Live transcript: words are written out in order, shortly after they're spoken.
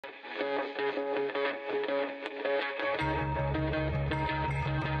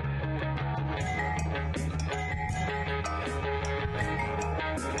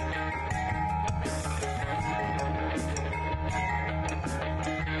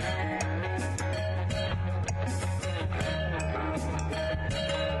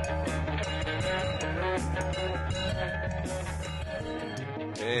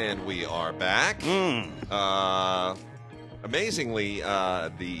we are back. Amazingly,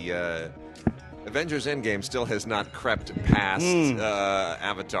 the Avengers Endgame still has not crept past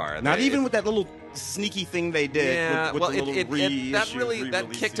Avatar. Not even with that little sneaky thing they did. Yeah, with well, the little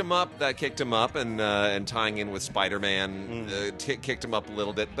that kicked him up. That kicked him up, and tying in with Spider-Man kicked him up a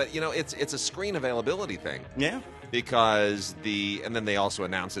little bit. But you know, it's a screen availability thing. Yeah. Because and then they also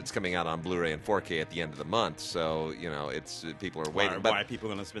announced it's coming out on Blu-ray and 4K at the end of the month. So you know, it's people are waiting. Why are people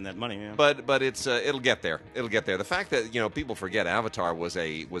going to spend that money? Yeah. But it's it'll get there. It'll get there. The fact that people forget Avatar was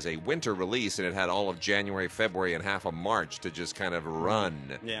a winter release and it had all of January, February, and half of March to just kind of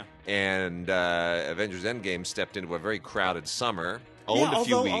run. Yeah. And Avengers Endgame stepped into a very crowded summer. Owned a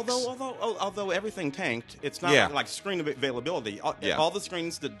few weeks. Although everything tanked, it's not like screen availability. All the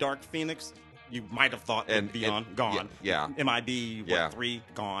screens, the Dark Phoenix, you might have thought would be gone. Yeah. MIB 3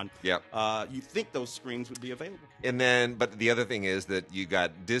 gone. Yep. You think those screens would be available? And then, but the other thing is that you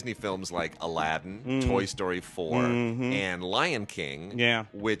got Disney films like Aladdin, Toy Story 4, and Lion King,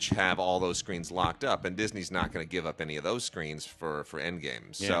 which have all those screens locked up, and Disney's not going to give up any of those screens for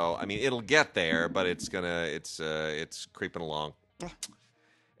Endgame. So I mean, it'll get there, but it's creeping along.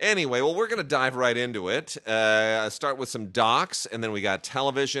 Anyway, well, we're going to dive right into it. Start with some docs, and then we got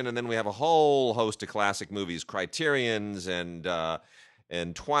television, and then we have a whole host of classic movies, Criterion's and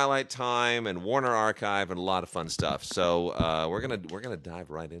Twilight Time and Warner Archive and a lot of fun stuff. So we're gonna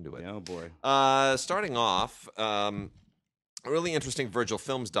dive right into it. Oh boy! Starting off, a really interesting Virgil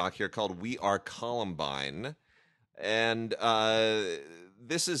Films doc here called "We Are Columbine," and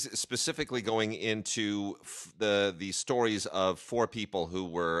this is specifically going into the stories of 4 people who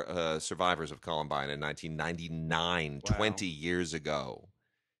were survivors of Columbine in 1999, Wow. 20 years ago.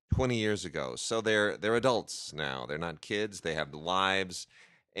 20 years ago. So they're adults now. They're not kids. They have lives,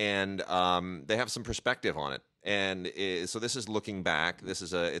 and they have some perspective on it. And so this is looking back.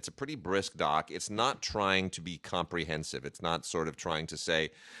 It's a pretty brisk doc. It's not trying to be comprehensive. It's not sort of trying to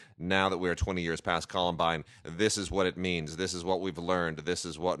say, now that we're 20 years past Columbine, this is what it means. This is what we've learned. This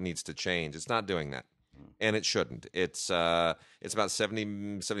is what needs to change. It's not doing that, and it shouldn't. It's about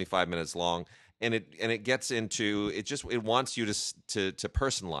 75 minutes long. And it gets into it wants you to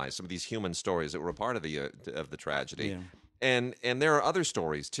personalize some of these human stories that were a part of the tragedy, and there are other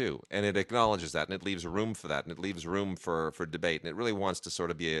stories too, and it acknowledges that, and it leaves room for that, and it leaves room for debate, and it really wants to sort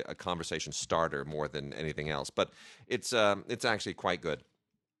of be a conversation starter more than anything else. But it's actually quite good.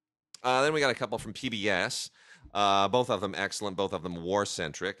 Then we got a couple from PBS, both of them excellent, both of them war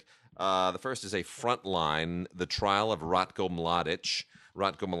centric. The first is a Frontline, the trial of Ratko Mladic.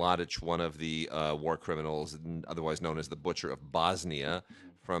 Ratko Mladic, one of the war criminals, otherwise known as the Butcher of Bosnia,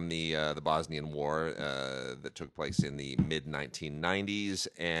 from the Bosnian War that took place in the mid-1990s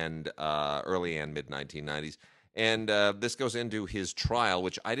and early and mid-1990s. And this goes into his trial,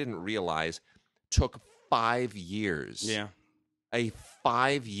 which I didn't realize took 5 years. Yeah. A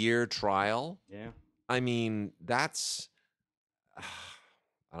 5-year trial? Yeah. I mean, that's...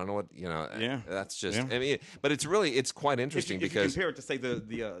 I don't know what That's just. Yeah. I mean, but it's quite interesting if you because compare it to say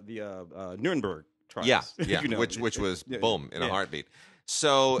the Nuremberg trials. Yeah, which was boom in a heartbeat.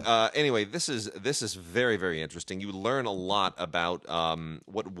 So anyway, this is very, very interesting. You learn a lot about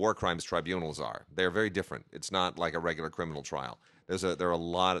what war crimes tribunals are. They're very different. It's not like a regular criminal trial. There are a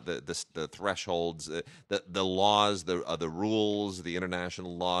lot of the thresholds, the laws, the rules, the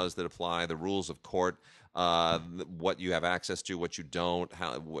international laws that apply, the rules of court. What you have access to, what you don't,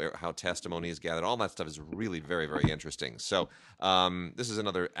 how testimony is gathered, all that stuff is really very, very interesting. So this is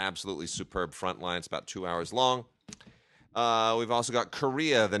another absolutely superb Frontline. It's about 2 hours long. We've also got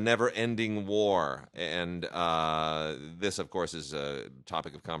Korea, the never-ending war, and this, of course, is a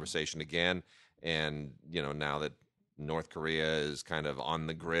topic of conversation again. And now that North Korea is kind of on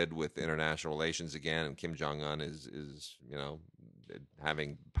the grid with international relations again, and Kim Jong-un is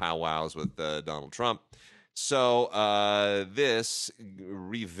having powwows with Donald Trump. So this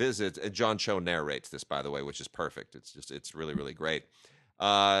revisits, John Cho narrates this, by the way, which is perfect. It's really, really great.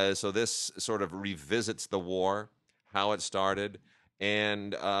 So this sort of revisits the war, how it started,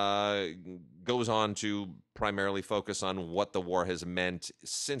 and goes on to primarily focus on what the war has meant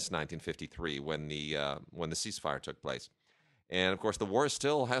since 1953 when the ceasefire took place. And of course, the war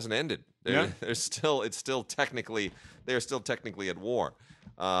still hasn't ended. They're still technically at war.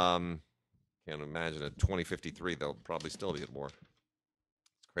 Can't imagine at 2053 they'll probably still be at war.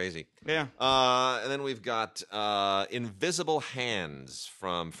 It's crazy. Yeah. And then we've got Invisible Hands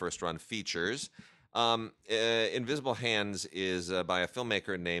from First Run Features. Invisible Hands is by a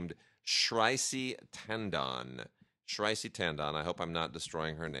filmmaker named Shraisi Tandon. Shraisi Tandon. I hope I'm not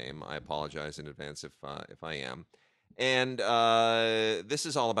destroying her name. I apologize in advance if I am. And this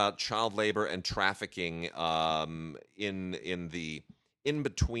is all about child labor and trafficking in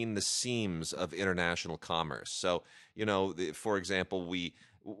between the seams of international commerce. So, for example, we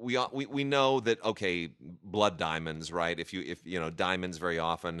know that, okay, blood diamonds, right? If diamonds very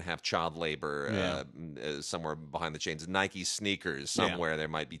often have child labor somewhere behind the chains. Nike sneakers, somewhere there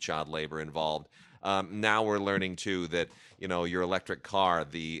might be child labor involved. Now we're learning too that your electric car,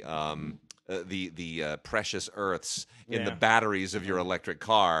 the precious earths in the batteries of your electric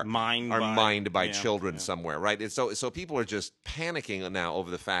car are mined by children somewhere, right? And so people are just panicking now over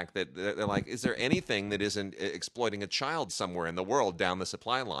the fact that they're like, is there anything that isn't exploiting a child somewhere in the world down the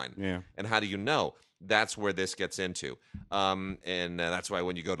supply line? Yeah. And how do you know? That's where this gets into, and that's why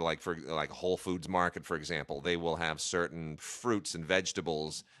when you go to like Whole Foods Market, for example, they will have certain fruits and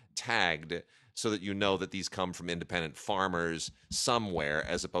vegetables tagged so that you know that these come from independent farmers somewhere,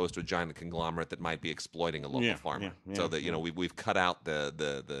 as opposed to a giant conglomerate that might be exploiting a local farmer. So that we've cut out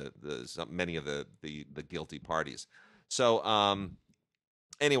many of the guilty parties. So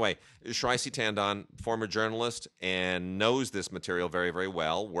anyway, Shraisi Tandon, former journalist, and knows this material very, very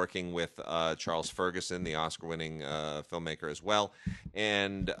well, working with Charles Ferguson, the Oscar-winning filmmaker as well.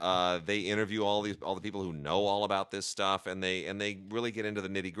 And they interview all the people who know all about this stuff, and they really get into the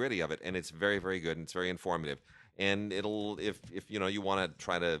nitty-gritty of it. And it's very, very good, and it's very informative. And it'll, if you want to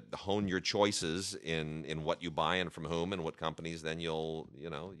try to hone your choices in what you buy and from whom and what companies, then it'll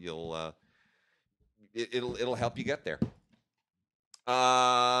help you get there.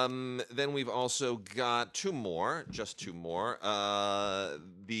 Then we've also got just two more.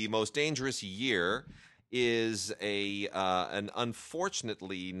 The Most Dangerous Year is an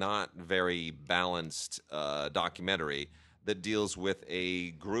unfortunately not very balanced documentary that deals with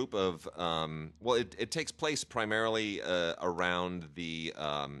a group of it takes place primarily around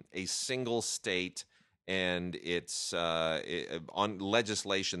a single state, and it's on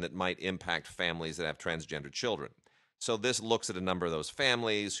legislation that might impact families that have transgender children. So this looks at a number of those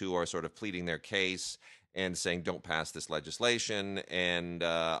families who are sort of pleading their case and saying, don't pass this legislation. And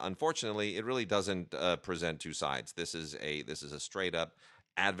unfortunately, it really doesn't present two sides. This is a straight up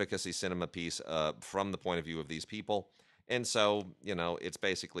advocacy cinema piece from the point of view of these people. And so, it's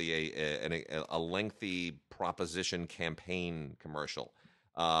basically a lengthy proposition campaign commercial.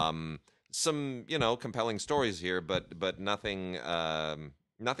 Some, compelling stories here, but nothing.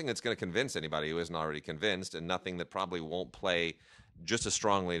 Nothing that's going to convince anybody who isn't already convinced, and nothing that probably won't play just as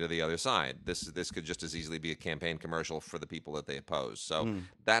strongly to the other side. This could just as easily be a campaign commercial for the people that they oppose. So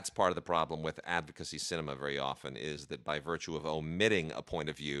that's part of the problem with advocacy cinema very often, is that by virtue of omitting a point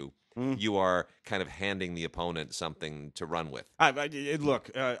of view, you are kind of handing the opponent something to run with.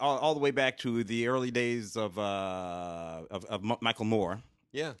 Look, all the way back to the early days of Michael Moore.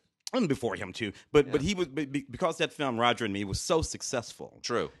 Yeah. And before him too, but he was, because that film Roger and Me was so successful.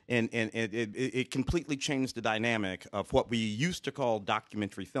 True, and it completely changed the dynamic of what we used to call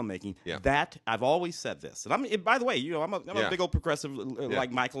documentary filmmaking. Yeah. That I've always said this, and by the way, I'm a big old progressive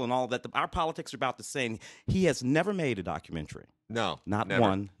like Michael and all that. Our politics are about the same. He has never made a documentary. No, not never.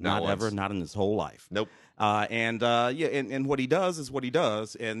 one, not once. ever, not in his whole life. Nope. And what he does is what he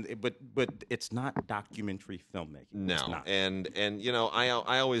does, but it's not documentary filmmaking. No, it's not. And I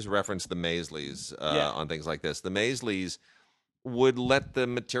always reference the Maisleys on things like this. The Maisleys would let the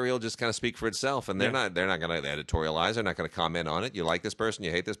material just kind of speak for itself, and they're not going to editorialize. They're not going to comment on it. You like this person,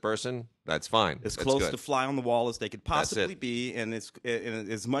 you hate this person. That's fine. As close to fly on the wall as they could possibly be, and it's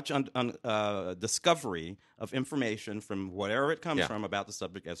as much discovery of information from wherever it comes from about the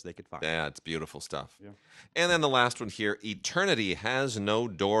subject as they could find. Yeah, it's beautiful stuff. Yeah. And then the last one here: Eternity Has No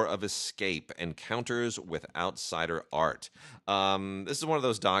Door of Escape. Encounters with Outsider Art. This is one of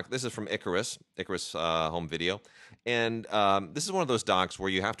those docs. This is from Icarus Home Video. And this is one of those docs where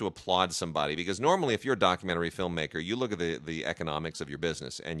you have to applaud somebody, because normally if you're a documentary filmmaker, you look at the economics of your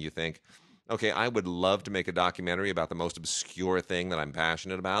business and you think, okay, I would love to make a documentary about the most obscure thing that I'm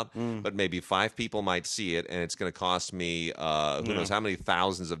passionate about, but maybe 5 people might see it, and it's going to cost me who knows how many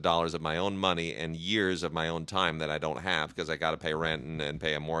thousands of dollars of my own money and years of my own time that I don't have, because I got to pay rent and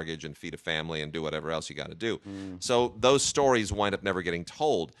pay a mortgage and feed a family and do whatever else you got to do. So those stories wind up never getting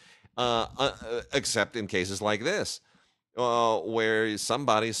told. Except in cases like this, where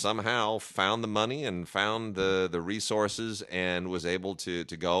somebody somehow found the money and found the resources and was able to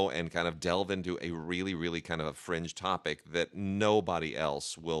go and kind of delve into a really, really kind of a fringe topic that nobody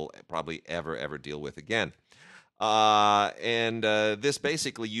else will probably ever deal with again. And this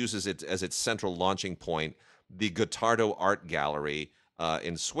basically uses it as its central launching point, the Gottardo Art Gallery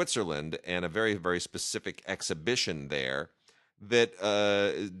in Switzerland, and a very, very specific exhibition there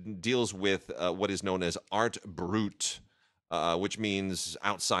that deals with what is known as art brut, which means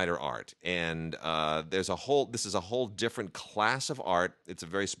outsider art. And this is a whole different class of art. It's a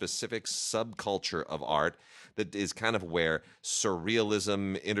very specific subculture of art that is kind of where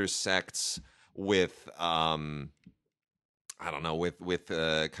surrealism intersects with I don't know, with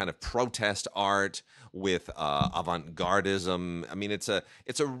kind of protest art, with avant-gardism. I mean, it's a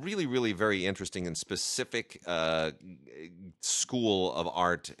really, really very interesting and specific school of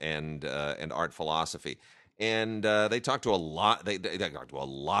art and art philosophy. And they talked to a lot. They talked to a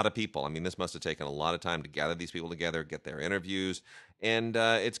lot of people. I mean, this must have taken a lot of time to gather these people together, get their interviews, and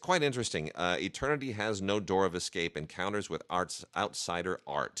it's quite interesting. Eternity Has No Door of Escape: Encounters with Art's Outsider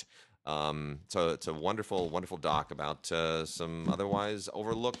Art. So it's a wonderful, wonderful doc about some otherwise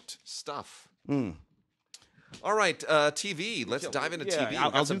overlooked stuff. All right, TV. Let's dive into TV.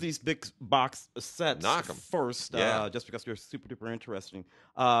 I'll do these big box sets first, just because they're super duper interesting.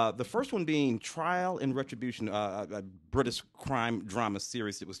 The first one being Trial and Retribution, a British crime drama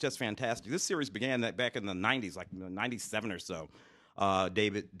series. It was just fantastic. This series began back in the 90s, like 97 or so.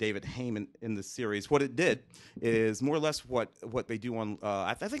 David Heyman in the series. What it did is more or less what they do on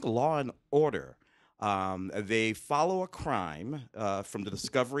I think Law and Order. They follow a crime from the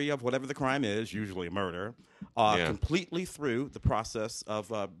discovery of whatever the crime is, usually a murder, completely through the process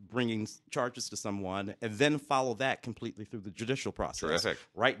of bringing charges to someone, and then follow that completely through the judicial process. Terrific.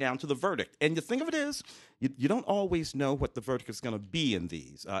 Right down to the verdict. And the thing of it is, you don't always know what the verdict is going to be in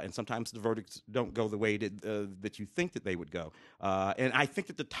these, and sometimes the verdicts don't go the way that you think that they would go. And I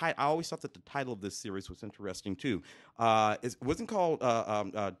think that I always thought that the title of this series was interesting too. It wasn't called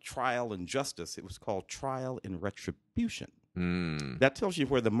Trial and Justice. It was called Trial and Retribution. That tells you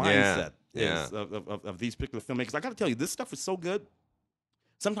where the mindset is of these particular filmmakers. I got to tell you, this stuff is so good.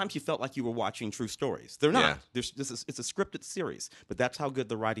 Sometimes you felt like you were watching true stories. They're not. It's a scripted series, but that's how good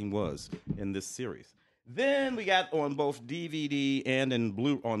the writing was in this series. Then we got on both DVD and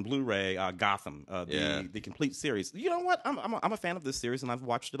on Blu-ray, Gotham, the complete series. You know what? I'm a fan of this series, and I've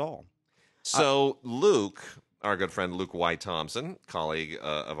watched it all. So Luke, our good friend Luke Y. Thompson, colleague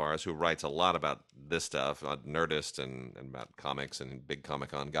of ours, who writes a lot about this stuff, Nerdist and about comics, and big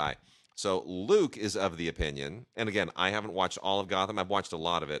Comic-Con guy. So Luke is of the opinion, and again, I haven't watched all of Gotham. I've watched a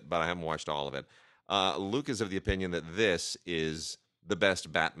lot of it, but I haven't watched all of it. Luke is of the opinion that this is the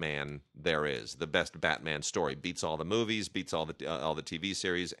best Batman there is, the best Batman story. Beats all the movies, beats all the TV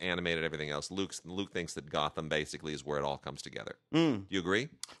series, animated, everything else. Luke thinks that Gotham basically is where it all comes together. Do you agree?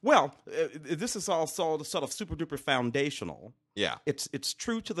 Well, this is all sort of super duper foundational. Yeah, it's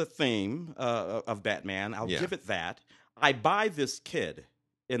true to the theme of Batman. I'll give it that. I buy this kid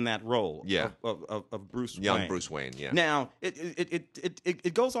in that role of Bruce Wayne. Young Bruce Wayne, yeah. Now,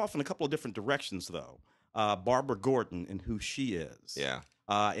 it goes off in a couple of different directions, though. Barbara Gordon and who she is. Yeah.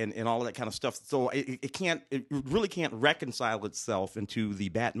 And all of that kind of stuff. So it really can't reconcile itself into the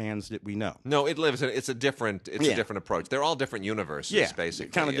Batmans that we know. No, it's a different approach. They're all different universes,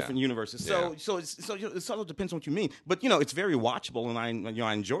 basically. Kind of different universes. So it sort of depends on what you mean. But it's very watchable, and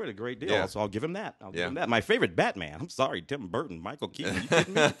I enjoy it a great deal. Yeah. So I'll give him that. Give him that. My favorite Batman. I'm sorry, Tim Burton, Michael Keaton. You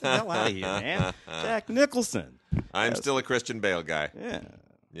kidding me? Get the hell out of here, man. Jack Nicholson. I'm still a Christian Bale guy. Yeah.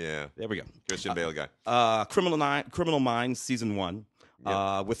 Yeah. There we go. Christian Bale guy. Criminal Minds Season 1.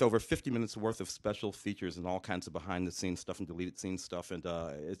 With over 50 minutes worth of special features and all kinds of behind-the-scenes stuff and deleted scene stuff. And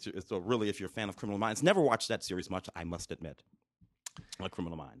it's really, if you're a fan of Criminal Minds, never watched that series much, I must admit.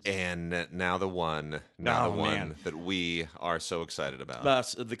 Criminal Minds. And now the one that we are so excited about.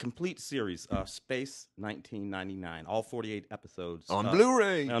 The complete series, Space 1999, all 48 episodes. On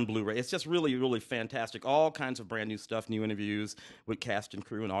Blu-ray. On Blu-ray. It's just really, really fantastic. All kinds of brand new stuff, new interviews with cast and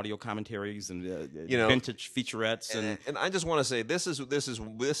crew and audio commentaries and vintage featurettes. And I just want to say, this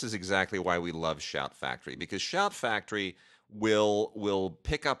is exactly why we love Shout Factory, because Shout Factory will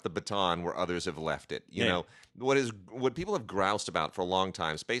pick up the baton where others have left it. You know, what people have groused about for a long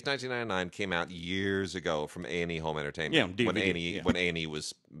time. Space 1999 came out years ago from A&E Home Entertainment. Yeah, DVD, when A&E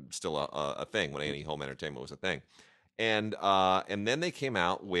was still a thing, when A&E Home Entertainment was a thing. And then they came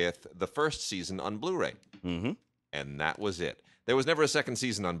out with the first season on Blu-ray. Mm-hmm. And that was it. There was never a second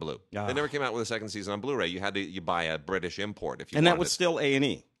season on Blu. They never came out with a second season on Blu-ray. You buy a British import if you wanted. And that was still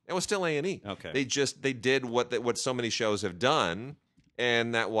A&E. It was still A&E. Okay. They did what so many shows have done,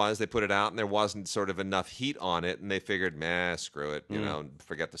 and that was they put it out, and there wasn't sort of enough heat on it, and they figured, screw it,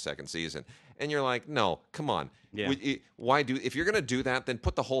 forget the second season. And you're like, no, come on. Yeah. If you're going to do that, then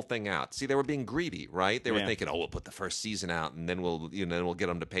put the whole thing out. See, they were being greedy, right? They were thinking, we'll put the first season out, and then we'll get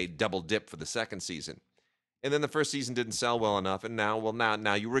them to pay double dip for the second season. And then the first season didn't sell well enough, and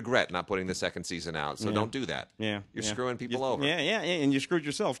now you regret not putting the second season out. So don't do that. Yeah, you're screwing people over. Yeah, and you screwed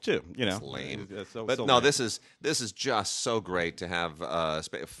yourself too. You know, it's lame. But no, this is just so great to have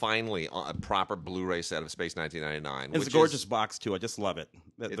finally a proper Blu-ray set of Space 1999. It's a gorgeous box too. I just love it.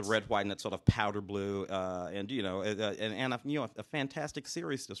 The red, white, and that sort of powder blue, and a fantastic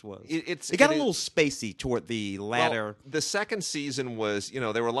series this was. It got a little spacey toward the latter. Well, the second season was,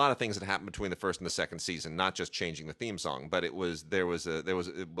 there were a lot of things that happened between the first and the second season, not just changing the theme song, but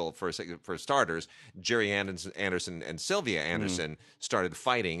for starters, Jerry Anderson and Sylvia Anderson started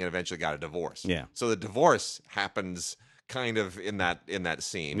fighting and eventually got a divorce. Yeah. So the divorce happens kind of in that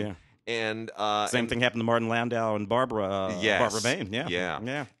scene. Yeah. And same thing happened to Martin Landau and Barbara Bain.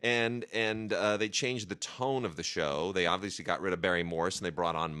 Yeah. And they changed the tone of the show. They obviously got rid of Barry Morse and they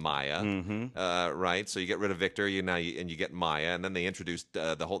brought on Maya. Right. So you get rid of Victor, and you get Maya, and then they introduced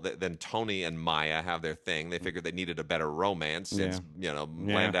then Tony and Maya have their thing. They figured they needed a better romance since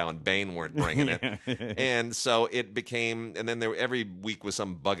Landau and Bain weren't bringing it, and so it became. And then every week was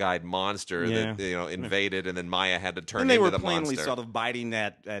some bug-eyed monster that invaded, and then Maya had to turn into the monster. And they were plainly sort of biting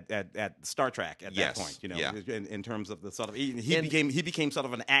at Star Trek at that point, in terms of the sort of he became sort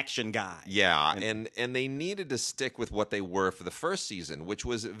of an action guy. Yeah, and they needed to stick with what they were for the first season, which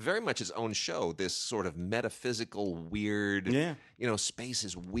was very much his own show. This sort of metaphysical, weird, space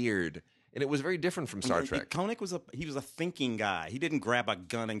is weird. And it was very different from Star Trek. Koenig was a thinking guy. He didn't grab a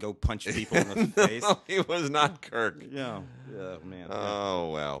gun and go punch people in the face. No, he was not Kirk. Yeah, man.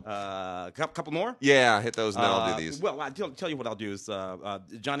 Oh, well. Couple more? Yeah, hit those and then I'll do these. Well, I'll tell you what I'll do is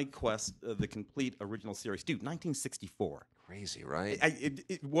Johnny Quest, the complete original series. Dude, 1964. Crazy, right?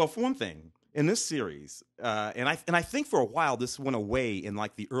 Well, for one thing, in this series, and I think for a while this went away in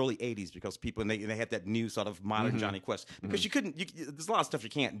like the early '80s because people and they had that new sort of modern Johnny Quest because there's a lot of stuff you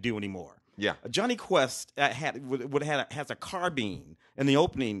can't do anymore. Yeah, Johnny Quest has a carbine in the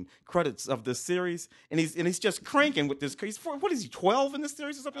opening credits of this series, and he's just cranking with this. What is he, 12 in this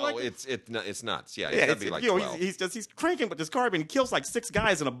series or something like that? It's nuts. Yeah, it's gotta be like 12. He's cranking with this carbine. He kills like 6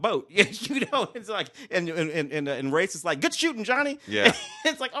 guys in a boat. It's like and Race is like, good shooting, Johnny. Yeah,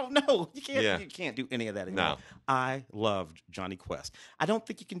 it's like, oh no, you can't. You can't do any of that anymore. No. I loved Johnny Quest. I don't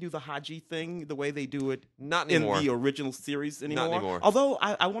think you can do the Haji thing the way they do it Not anymore. in the original series anymore. Not anymore. Although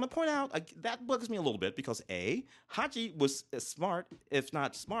I want to point out that bugs me a little bit because Haji was as smart, if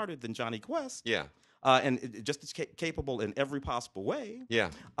not smarter, than Johnny Quest. Yeah. And just as capable in every possible way.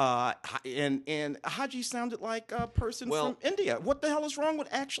 Yeah. And Haji sounded like a person from India. What the hell is wrong with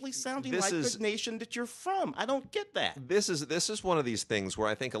actually sounding like the nation that you're from? I don't get that. This is one of these things where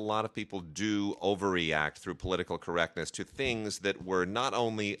I think a lot of people do overreact through political correctness to things that were not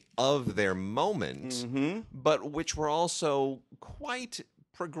only of their moment, but which were also quite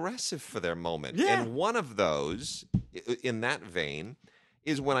progressive for their moment. Yeah. And one of those, in that vein,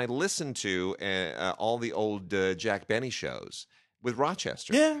 is when I listen to all the old Jack Benny shows with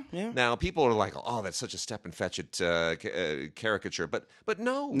Rochester. Yeah. Now people are like, "Oh, that's such a step and fetch it caricature," but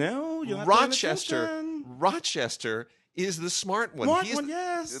no, you're not Rochester is the smart one.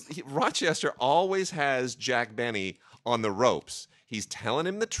 Yes. Rochester always has Jack Benny on the ropes. He's telling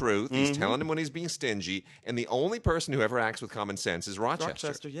him the truth. He's telling him when he's being stingy. And the only person who ever acts with common sense is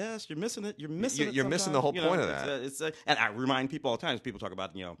Rochester. Yes, you're missing it. You're missing the whole point of that. And I remind people all the time, people talk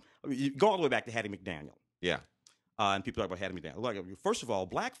about, you go all the way back to Hattie McDaniel. Yeah. And people talk about Hattie McDaniel. Like, first of all,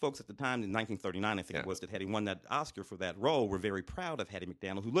 black folks at the time in 1939, I think it was, that Hattie won that Oscar for that role, were very proud of Hattie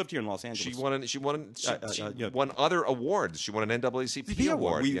McDaniel, who lived here in Los Angeles. She won other awards. She won an NAACP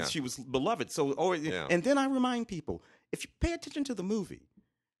award. She was beloved. And then I remind people, if you pay attention to the movie,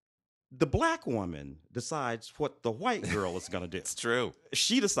 the black woman decides what the white girl is going to do. It's true.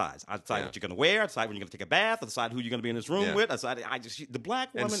 She decides. I decide what you're going to wear. I decide when you're going to take a bath. I decide who you're going to be in this room with. The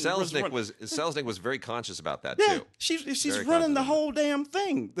black woman. And Selznick was very conscious about that too. too. She's running the whole damn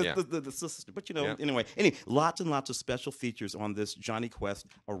thing. The sister. But anyway, lots and lots of special features on this Johnny Quest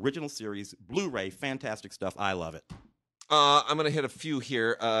original series Blu-ray. Fantastic stuff. I love it. I'm going to hit a few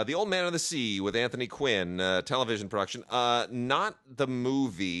here. The Old Man of the Sea with Anthony Quinn, television production. Not the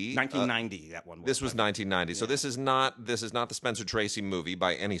movie. 1990. That one. This was 1990. So this is not the Spencer Tracy movie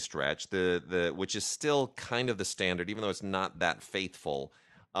by any stretch. Which is still kind of the standard, even though it's not that faithful.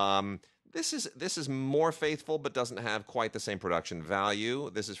 This is more faithful, but doesn't have quite the same production value.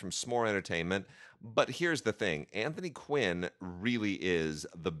 This is from S'more Entertainment. But here's the thing: Anthony Quinn really is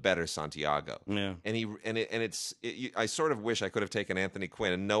the better Santiago. Yeah. And I sort of wish I could have taken Anthony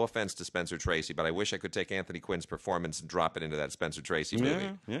Quinn. And no offense to Spencer Tracy, but I wish I could take Anthony Quinn's performance and drop it into that Spencer Tracy movie.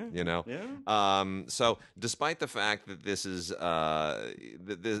 Yeah. You know. Yeah. So despite the fact that this is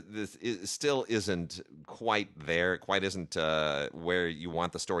still isn't quite there, quite isn't where you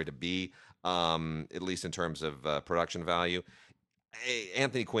want the story to be, at least in terms of production value.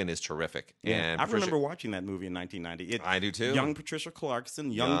 Anthony Quinn is terrific. Yeah, And I remember watching that movie in 1990. I do too. Young Patricia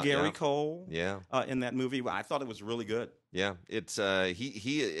Clarkson, young Gary Cole, in that movie. I thought it was really good. Yeah, it's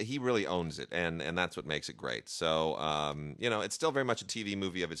he really owns it, and that's what makes it great. So it's still very much a TV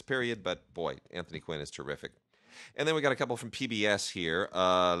movie of its period, but boy, Anthony Quinn is terrific. And then we got a couple from PBS here,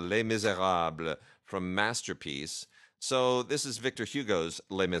 Les Miserables from Masterpiece. So this is Victor Hugo's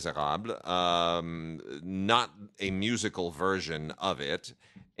Les Miserables, not a musical version of it.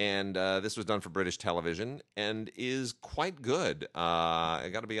 And this was done for British television and is quite good. I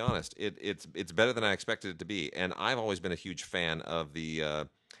got to be honest. It's better than I expected it to be. And I've always been a huge fan of the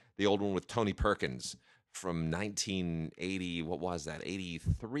old one with Tony Perkins from 1980. What was that?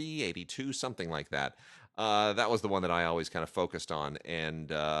 83, 82, something like that. That was the one that I always kind of focused on, and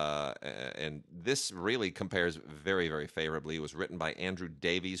this really compares very, very favorably. It was written by Andrew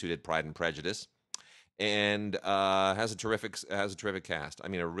Davies, who did Pride and Prejudice, and has a terrific cast. I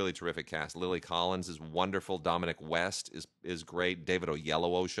mean, a really terrific cast. Lily Collins is wonderful. Dominic West is great. David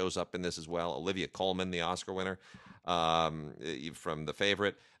Oyelowo shows up in this as well. Olivia Colman, the Oscar winner from The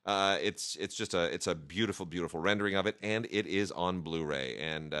Favorite. It's a beautiful, beautiful rendering of it, and it is on Blu-ray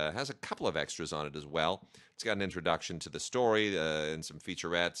and has a couple of extras on it as well. It's got an introduction to the story and some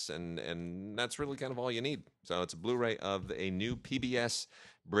featurettes, and that's really kind of all you need. So it's a Blu-ray of a new PBS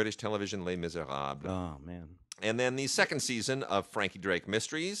British television Les Miserables. Oh man! And then the second season of Frankie Drake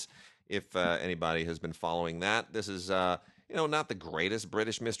Mysteries. If anybody has been following that, this is not the greatest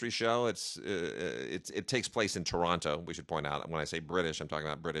British mystery show. It takes place in Toronto. We should point out, when I say British, I'm talking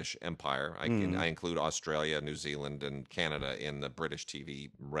about British Empire. I include Australia, New Zealand, and Canada in the British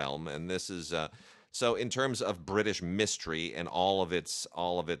TV realm. And this is so in terms of British mystery and all of its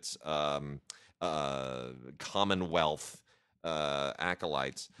Commonwealth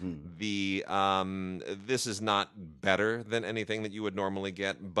acolytes. This is not better than anything that you would normally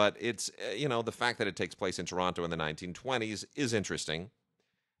get, but it's the fact that it takes place in Toronto in the 1920s is interesting,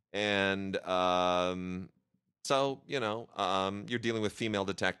 and so you're dealing with female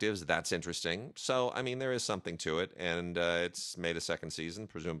detectives. That's interesting. So I mean, there is something to it, and it's made a second season.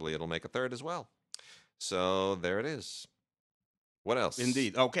 Presumably, it'll make a third as well. So there it is. What else?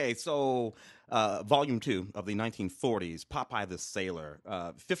 Indeed. Okay, so Volume 2 of the 1940s, Popeye the Sailor,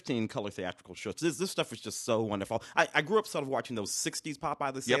 15 color theatrical shorts. This stuff is just so wonderful. I grew up sort of watching those 60s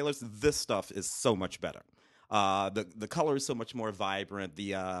Popeye the Sailors. Yep. This stuff is so much better. The color is so much more vibrant.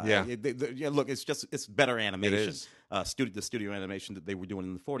 Look, it's better animation. It is. The studio animation that they were doing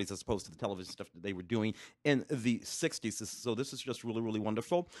in the 40s as opposed to the television stuff that they were doing in the 60s. So this is just really, really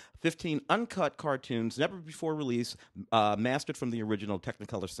wonderful. 15 uncut cartoons, never before released, mastered from the original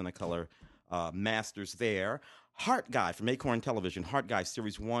Technicolor, Cinecolor masters there. Heart Guy from Acorn Television, Heart Guy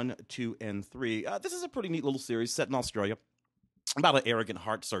Series 1, 2, and 3. This is a pretty neat little series set in Australia about an arrogant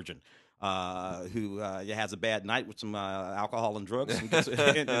heart surgeon who has a bad night with some alcohol and drugs and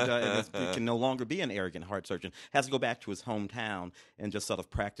can no longer be an arrogant heart surgeon. Has to go back to his hometown and just sort of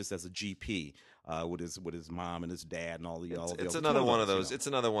practice as a GP with his mom and his dad and all the. It's another one of those. It's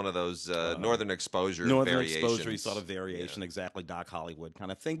another one of those Northern Exposure exposure sort of variation, exactly Doc Hollywood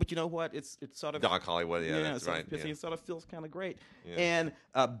kind of thing. But you know what? It's sort of Doc Hollywood. Yeah, that's right. It sort of feels kind of great. Yeah.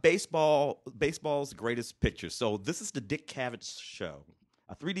 And baseball's greatest picture. So this is the Dick Cavett show.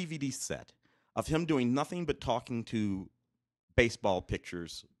 A 3 DVD set of him doing nothing but talking to baseball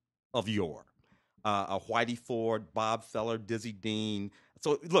pictures of yore. Whitey Ford, Bob Feller, Dizzy Dean.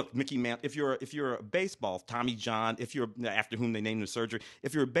 So look, Mickey Mantle. If you're a baseball, Tommy John. If you're after whom they named the surgery.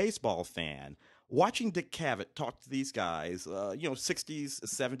 If you're a baseball fan, watching Dick Cavett talk to these guys, 60s,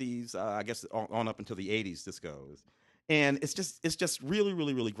 70s, I guess on up until the 80s. This goes. And it's just really,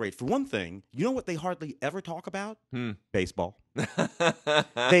 really, really great. For one thing, you know what they hardly ever talk about? Baseball.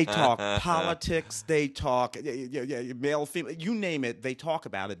 They talk politics. They talk male, female, you name it. They talk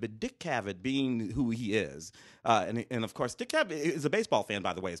about it. But Dick Cavett, being who he is, and of course, Dick Cavett is a baseball fan,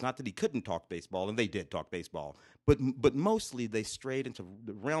 by the way. It's not that he couldn't talk baseball, and they did talk baseball. But mostly they strayed into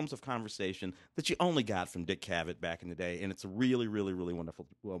the realms of conversation that you only got from Dick Cavett back in the day, and it's a really, really, really wonderful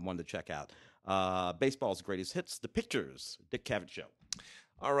one to check out. Baseball's Greatest Hits, The Pictures, Dick Cavett Show.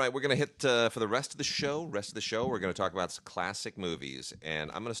 All right, we're going to hit for the rest of the show. We're going to talk about some classic movies, and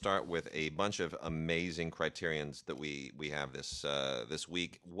I'm going to start with a bunch of amazing Criterions that we have this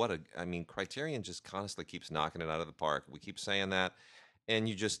week. I mean, Criterion just constantly keeps knocking it out of the park. We keep saying that,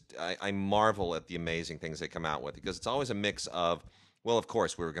 and I marvel at the amazing things they come out with because it's always a mix of, well, of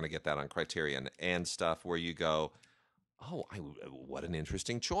course, we were going to get that on Criterion and stuff where you go, oh, what an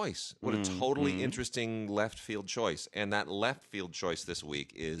interesting choice. What a totally interesting left field choice. And that left field choice this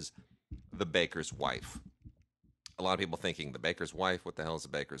week is The Baker's Wife. A lot of people thinking, The Baker's Wife? What the hell is The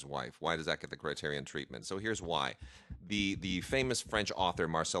Baker's Wife? Why does that get the Criterion treatment? So here's why. The famous French author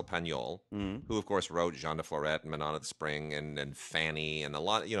Marcel Pagnol, who of course wrote Jean de Florette and Manon of the Spring and Fanny and a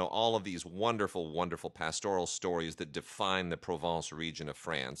lot, all of these wonderful, wonderful pastoral stories that define the Provence region of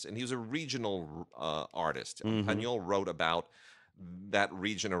France. And he was a regional artist. Pagnol wrote about that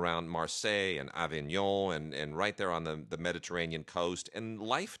region around Marseille and Avignon and right there on the Mediterranean coast and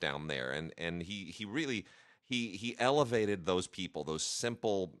life down there. And he really he elevated those people, those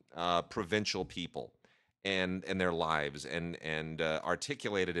simple provincial people, and their lives, and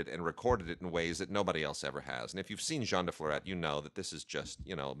articulated it and recorded it in ways that nobody else ever has. And if you've seen Jean de Florette, you know that this is just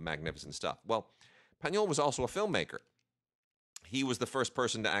magnificent stuff. Well, Pagnol was also a filmmaker. He was the first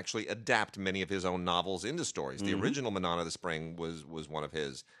person to actually adapt many of his own novels into stories. The original Manon of the Spring was one of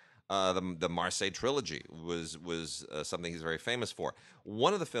his. The Marseille Trilogy was something he's very famous for.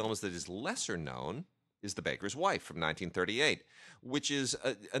 One of the films that is lesser known is The Baker's Wife from 1938, which is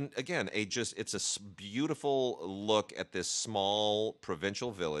it's a beautiful look at this small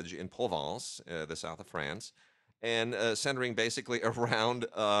provincial village in Provence, the south of France, and centering basically around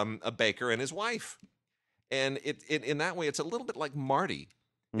a baker and his wife. And it in that way, it's a little bit like Marty.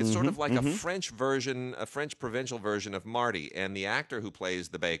 It's sort of like a French provincial version of Marty. And the actor who plays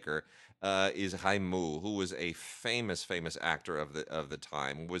the baker is Raimou, who was a famous actor of the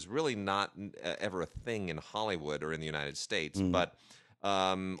time. Was really not ever a thing in Hollywood or in the United States, but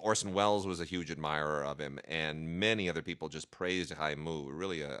Orson Welles was a huge admirer of him, and many other people just praised Raimou.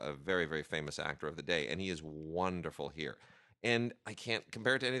 Really a very, very famous actor of the day, and he is wonderful here. And I can't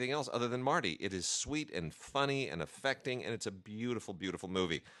compare it to anything else other than Marty. It is sweet and funny and affecting, and it's a beautiful, beautiful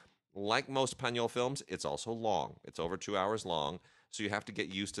movie. Like most Pagnol films, it's also long. It's over 2 hours long, so you have to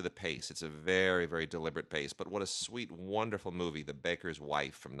get used to the pace. It's a very, very deliberate pace. But what a sweet, wonderful movie, The Baker's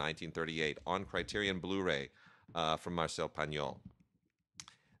Wife from 1938 on Criterion Blu-ray from Marcel Pagnol.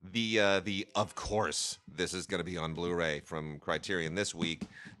 Of course, this is going to be on Blu-ray from Criterion this week,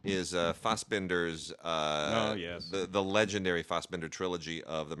 is Fassbinder's the legendary Fassbinder trilogy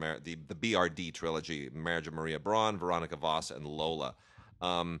of the BRD trilogy, Marriage of Maria Braun, Veronika, Voss, and Lola.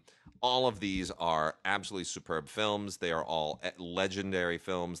 All of these are absolutely superb films. They are all legendary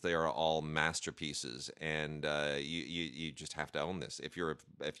films. They are all masterpieces, and you just have to own this. If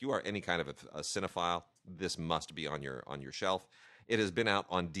you are any kind of a cinephile, this must be on your shelf. It has been out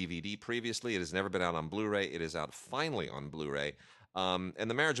on DVD previously. It has never been out on Blu-ray. It is out finally on Blu-ray. And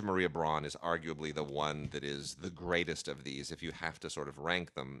The Marriage of Maria Braun is arguably the one that is the greatest of these. If you have to sort of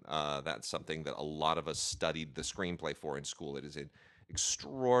rank them, that's something that a lot of us studied the screenplay for in school. It is an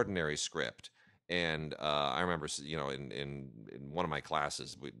extraordinary script. And I remember, in one of my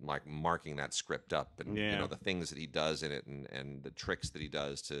classes, like marking that script up and the things that he does in it and the tricks that he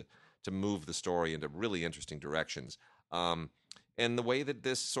does to move the story into really interesting directions. And the way that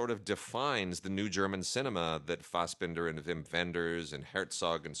this sort of defines the new German cinema that Fassbinder and Wim Wenders and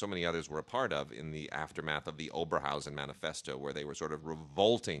Herzog and so many others were a part of in the aftermath of the Oberhausen Manifesto, where they were sort of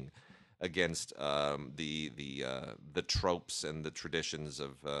revolting against the tropes and the traditions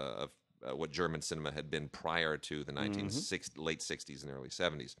of what German cinema had been prior to the late 60s and early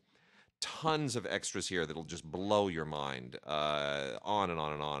 70s. Tons of extras here that'll just blow your mind, on and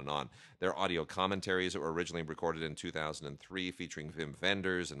on and on and on. There are audio commentaries that were originally recorded in 2003 featuring Wim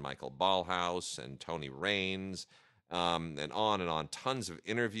Wenders and Michael Ballhaus and Tony Raines, and on and on. Tons of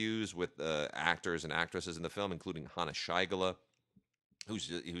interviews with actors and actresses in the film, including Hanna Scheigele, who's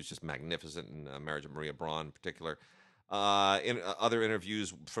just magnificent in Marriage of Maria Braun in particular. In other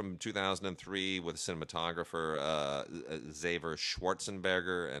interviews from 2003 with cinematographer Xaver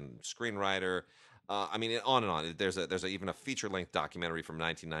Schwarzenberger and screenwriter. On and on. There's even a feature-length documentary from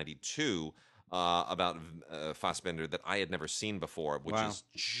 1992 about Fassbinder that I had never seen before, which is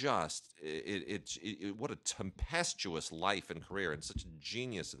just what a tempestuous life and career, and such a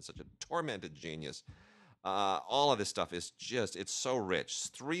genius and such a tormented genius. All of this stuff is it's so rich.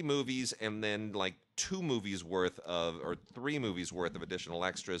 3 movies and then like 2 movies worth or 3 movies worth of additional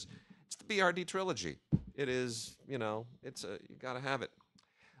extras. It's the BRD trilogy. It is, you gotta have it.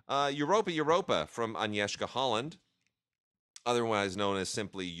 Europa from Agnieszka Holland. otherwise known as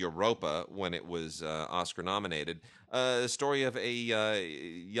simply Europa when it was Oscar nominated. A story of a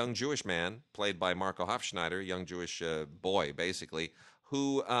young Jewish man played by Marco Hofschneider, young Jewish boy, basically,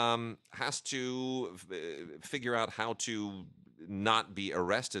 who has to figure out how to not be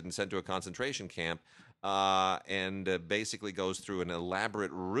arrested and sent to a concentration camp. And basically goes through an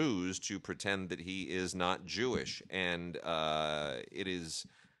elaborate ruse to pretend that he is not Jewish. And it is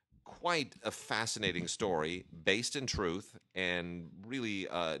quite a fascinating story based in truth and really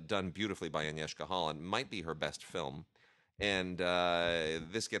done beautifully by Agnieszka Holland. Might be her best film. And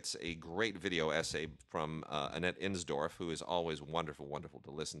this gets a great video essay from Annette Insdorf, who is always wonderful, wonderful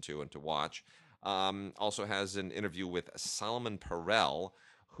to listen to and to watch. Also has an interview with Salomon Perel,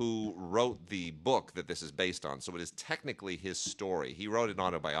 who wrote the book that this is based on. So it is technically his story. He wrote an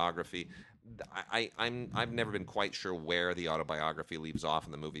autobiography. I've never been quite sure where the autobiography leaves off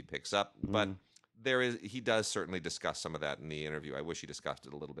and the movie picks up, but he does certainly discuss some of that in the interview. I wish he discussed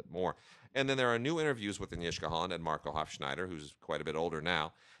it a little bit more. And then there are new interviews with Agnieszka Holland and Marco Hofschneider, who's quite a bit older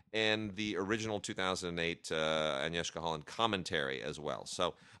now, and the original 2008 Agnieszka Holland commentary as well.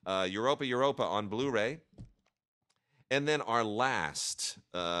 So Europa on Blu-ray. And then our last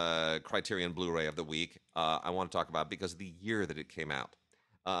Criterion Blu-ray of the week I want to talk about because of the year that it came out.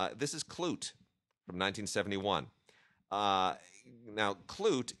 This is Klute from 1971. Now,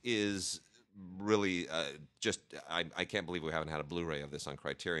 Klute is really I can't believe we haven't had a Blu-ray of this on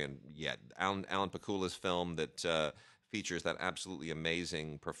Criterion yet. Alan Pakula's film that features that absolutely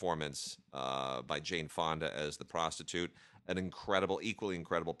amazing performance by Jane Fonda as the prostitute, an equally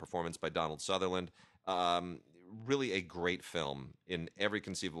incredible performance by Donald Sutherland. Really a great film in every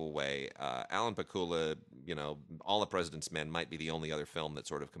conceivable way. Alan Pakula, All the President's Men might be the only other film that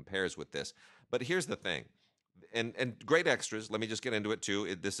sort of compares with this. But here's the thing. And great extras. Let me just get into it,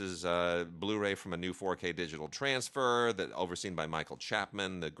 too. This is Blu-ray from a new 4K digital transfer that overseen by Michael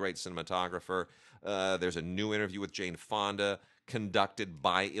Chapman, the great cinematographer. There's a new interview with Jane Fonda conducted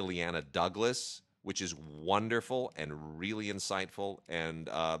by Ileana Douglas, which is wonderful and really insightful. And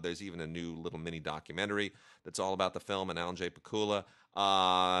there's even a new little mini documentary that's all about the film and Alan J. Pakula.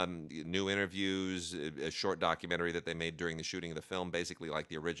 New interviews, a short documentary that they made during the shooting of the film, basically like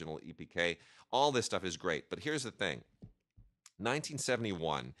the original EPK. All this stuff is great. But here's the thing.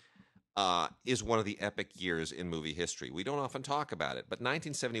 1971 is one of the epic years in movie history. We don't often talk about it, but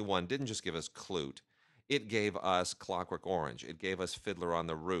 1971 didn't just give us Klute. It gave us Clockwork Orange. It gave us Fiddler on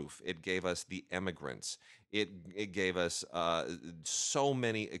the Roof. It gave us The Emigrants. It gave us so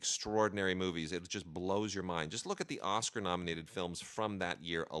many extraordinary movies. It just blows your mind. Just look at the Oscar-nominated films from that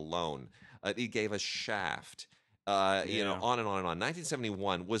year alone. It gave us Shaft. On and on and on.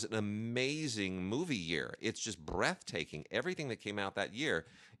 1971 was an amazing movie year. It's just breathtaking. Everything that came out that year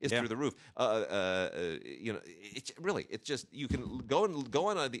is through the roof. It's just you can go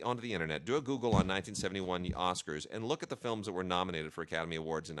onto the internet, do a Google on 1971 Oscars, and look at the films that were nominated for Academy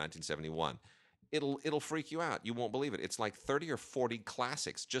Awards in 1971. It'll freak you out. You won't believe it. It's like 30 or 40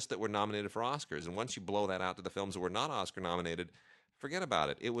 classics just that were nominated for Oscars. And once you blow that out to the films that were not Oscar nominated, forget about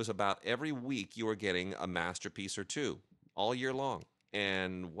it. It was about every week you were getting a masterpiece or two all year long.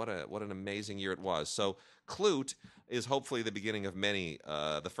 And what an amazing year it was. So Klute is hopefully the beginning of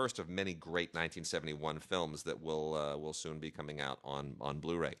the first of many great 1971 films that will soon be coming out on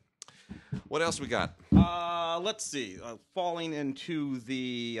Blu-ray. What else we got? Let's see. Falling into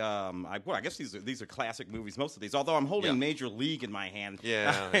the, I guess these are classic movies. Most of these, although I'm holding Major League in my hand.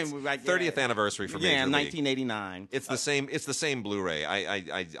 Yeah, 30th anniversary for Major League. Yeah, 1989. It's the same. It's the same Blu-ray.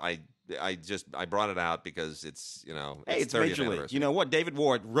 I brought it out because it's it's 30th Major League. anniversary. You know what? David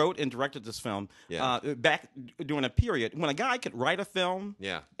Ward wrote and directed this film back during a period when a guy could write a film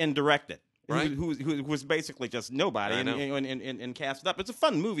and direct it. Right. Who was basically just nobody and cast it up. It's a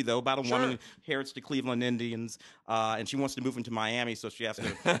fun movie, though, about a woman who inherits the Cleveland Indians, and she wants to move into Miami, so she has to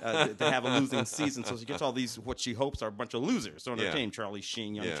have a losing season. So she gets all these, what she hopes are a bunch of losers on her team. Charlie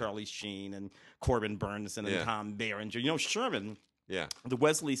Sheen, Charlie Sheen, and Corbin Burns, and Tom Berenger. Sherman, the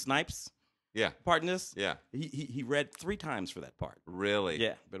Wesley Snipes part in this. Yeah. He read 3 times for that part. Really?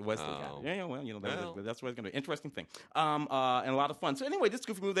 Yeah, but Wesley got it. Yeah, well, that's what it's going to be. Interesting thing. And a lot of fun. So anyway, this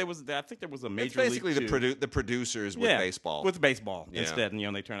goofy movie, I think there was a Major League. It's basically League the producers with baseball. With baseball instead,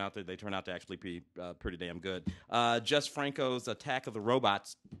 and they turn out to actually be pretty damn good. Jess Franco's Attack of the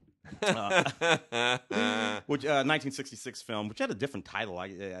Robots. Which 1966 film, which had a different title.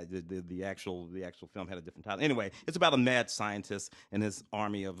 The actual film had a different title. Anyway, it's about a mad scientist and his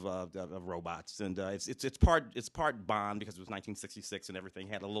army of robots, and it's part Bond because it was 1966 and everything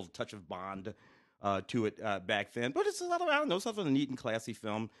had a little touch of Bond to it back then. But it's a lot of, I don't know, sort of a neat and classy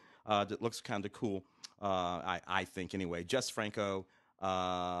film that looks kind of cool. I think anyway. Jess Franco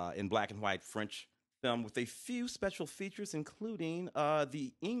in black and white French film with a few special features, including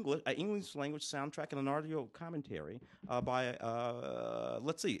the English language soundtrack and an audio commentary by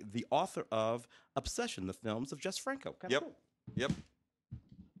let's see, the author of Obsession, the films of Jess Franco. Kind of Yep. cool. Yep.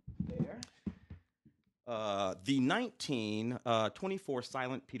 There. The 1924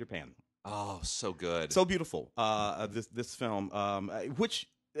 Silent Peter Pan. Oh, so good. So beautiful. This film, which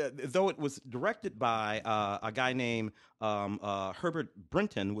though it was directed by a guy named Herbert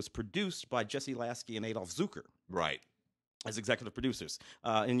Brinton, was produced by Jesse Lasky and Adolf Zucker Right. as executive producers.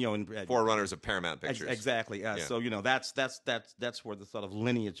 And Forerunners of Paramount Pictures. Exactly. Yeah. So that's where the sort of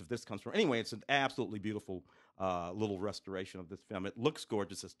lineage of this comes from. Anyway, it's an absolutely beautiful little restoration of this film. It looks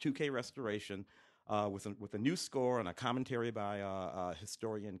gorgeous. It's 2K restoration. With a new score and a commentary by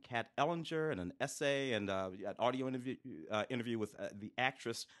historian Kat Ellinger and an essay and an audio interview with the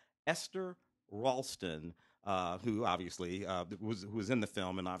actress Esther Ralston, who obviously was in the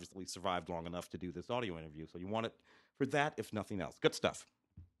film and obviously survived long enough to do this audio interview. So you want it for that, if nothing else. Good stuff.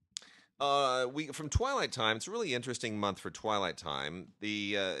 From Twilight Time, it's a really interesting month for Twilight Time.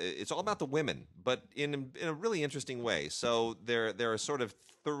 It's all about the women, but in a really interesting way. So there are sort of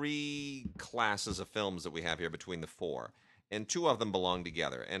three classes of films that we have here between the four, and two of them belong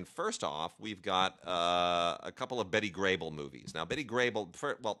together. And first off, we've got a couple of Betty Grable movies. Now, Betty Grable,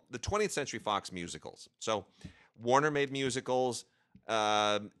 the 20th Century Fox musicals. So Warner made musicals.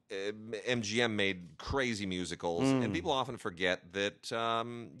 MGM made crazy musicals, and people often forget that,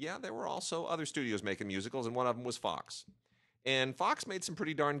 there were also other studios making musicals, and one of them was Fox. And Fox made some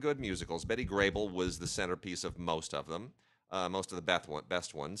pretty darn good musicals. Betty Grable was the centerpiece of most of them, most of the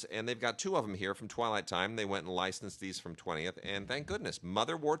best ones, and they've got two of them here from Twilight Time. They went and licensed these from 20th, and thank goodness,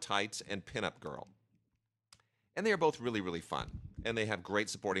 Mother Wore Tights and Pinup Girl. And they are both really, really fun, and they have great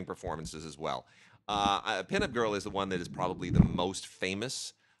supporting performances as well. Pinup Girl is the one that is probably the most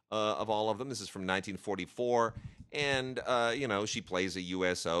famous of all of them. This is from 1944, and she plays a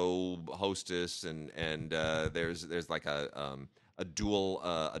USO hostess, and there's like a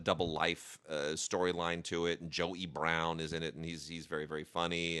double life storyline to it. And Joey Brown is in it, and he's very, very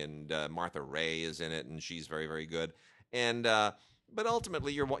funny, and Martha Ray is in it, and she's very, very good. And but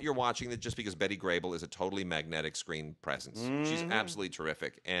ultimately, you're watching that just because Betty Grable is a totally magnetic screen presence. She's absolutely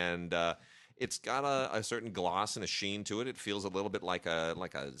terrific, and it's got a certain gloss and a sheen to it. It feels a little bit like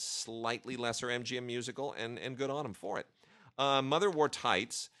a slightly lesser MGM musical, and good on them for it. Mother Wore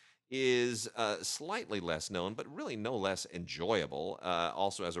Tights is slightly less known, but really no less enjoyable.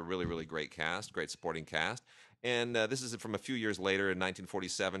 Also has a really, really great cast, great supporting cast. And this is from a few years later in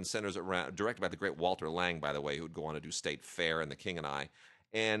 1947, centers around, directed by the great Walter Lang, by the way, who would go on to do State Fair and The King and I.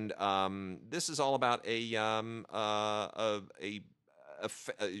 And this is all about a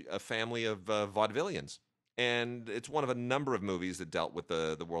family of vaudevillians. And it's one of a number of movies that dealt with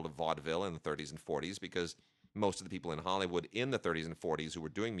the world of vaudeville in the 30s and 40s, because most of the people in Hollywood in the 30s and 40s who were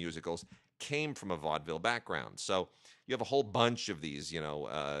doing musicals came from a vaudeville background. So you have a whole bunch of these,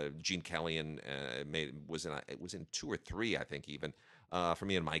 Gene Kelly was in two or three, I think, even. For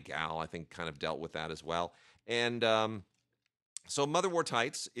Me and My Gal, I think, kind of dealt with that as well. And so Mother Wore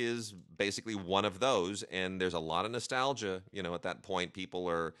Tights is basically one of those, and there's a lot of nostalgia. At that point, people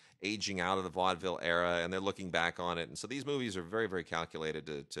are aging out of the vaudeville era, and they're looking back on it. And so these movies are very, very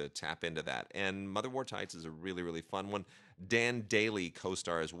calculated to tap into that. And Mother Wore Tights is a really, really fun one. Dan Daly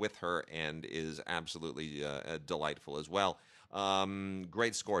co-stars with her and is absolutely delightful as well.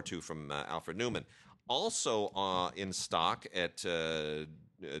 Great score, too, from Alfred Newman. Also in stock at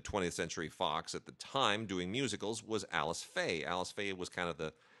 20th Century Fox at the time doing musicals was Alice Faye. Alice Faye was kind of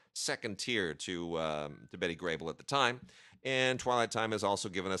the second tier to Betty Grable at the time. And Twilight Time has also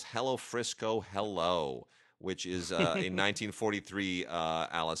given us Hello Frisco Hello, which is a 1943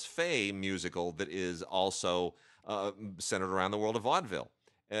 Alice Faye musical that is also centered around the world of vaudeville.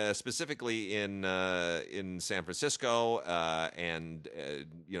 Specifically in San Francisco, and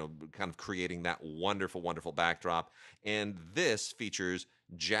kind of creating that wonderful, wonderful backdrop. And this features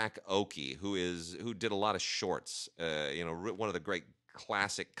Jack Oakey, who did a lot of shorts. One of the great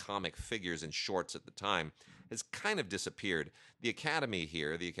classic comic figures in shorts at the time, has kind of disappeared. The Academy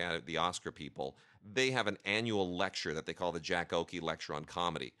here, the Oscar people, they have an annual lecture that they call the Jack Oakey Lecture on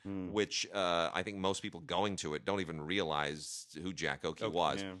Comedy, which I think most people going to it don't even realize who Jack Oakey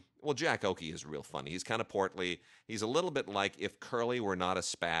was. Yeah. Well, Jack Oakey is real funny. He's kind of portly. He's a little bit like if Curly were not a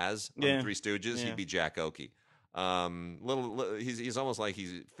spaz on Three Stooges, he'd be Jack Oakey. He's almost like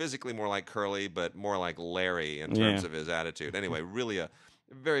he's physically more like Curly, but more like Larry in terms of his attitude. Anyway, really a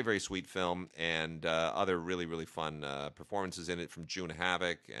very, very sweet film, and other really, really fun performances in it from June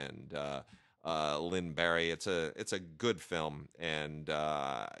Havoc and Lynn Barry. It's a good film, and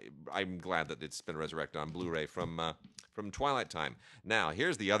I'm glad that it's been resurrected on Blu-ray from Twilight time. Now,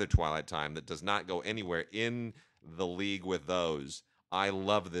 here's the other Twilight time that does not go anywhere in the league with those. I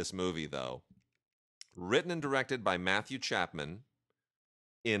love this movie, though. Written and directed by Matthew Chapman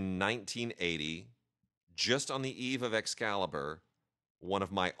in 1980, just on the eve of Excalibur, one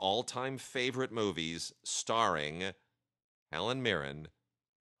of my all-time favorite movies, starring Helen Mirren,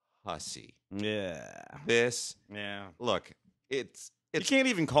 Hussy. Yeah. This, Yeah. look, it's You can't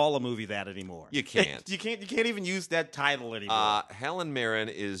even call a movie that anymore. You can't. You can't even use that title anymore. Helen Mirren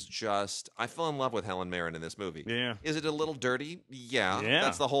is just. I fell in love with Helen Mirren in this movie. Yeah. Is it a little dirty? Yeah. Yeah.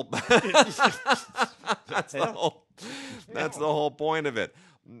 That's the whole. That's the whole point of it.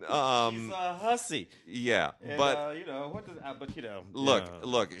 She's a hussy. Yeah, And, but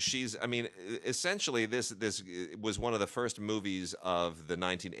look. she's. I mean, essentially, this was one of the first movies of the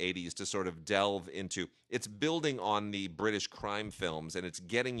 1980s to sort of delve into. It's building on the British crime films, and it's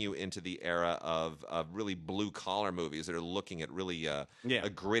getting you into the era of really blue collar movies that are looking at really a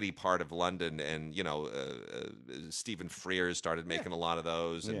gritty part of London. And Stephen Frears started making a lot of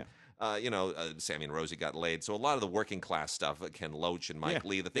those. And, Sammy and Rosie got laid. So a lot of the working class stuff, Ken Loach and Mike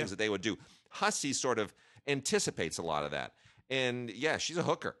Lee, the things that they would do, Hussy sort of anticipates a lot of that. And yeah, she's a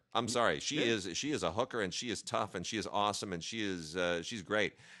hooker. I'm sorry, she is a hooker, and she is tough, and she is awesome, and she's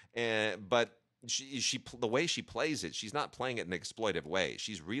great. But she the way she plays it, she's not playing it in an exploitive way.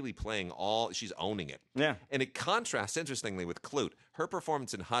 She's really playing she's owning it. Yeah. And it contrasts interestingly with Clute. Her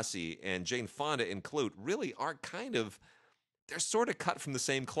performance in Hussy and Jane Fonda in Clute really are kind of. They're sort of cut from the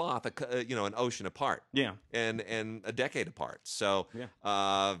same cloth, an ocean apart. Yeah. And a decade apart. So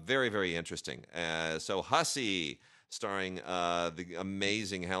very, very interesting. So Hussy, starring the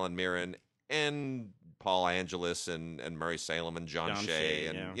amazing Helen Mirren and Paul Angelis and Murray Salem and John Shea.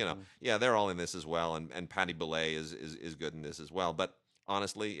 And, they're all in this as well. And Patty Boulay is good in this as well. But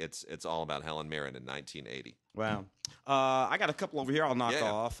honestly, it's all about Helen Mirren in 1980. Wow. I got a couple over here I'll knock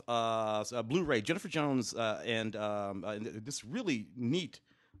off. Blu-ray, Jennifer Jones and this really neat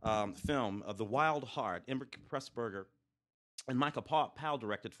film, The Wild Heart, Emmerich Pressburger and Michael Powell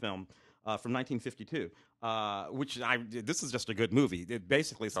directed film from 1952. This is just a good movie.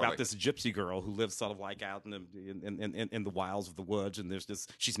 It's about this gypsy girl who lives sort of like out in the wilds of the woods, and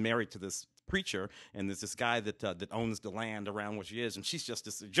she's married to this preacher, and there's this guy that owns the land around where she is, and she's just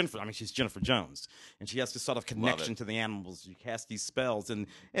this she's Jennifer Jones, and she has this sort of connection to the animals. She casts these spells,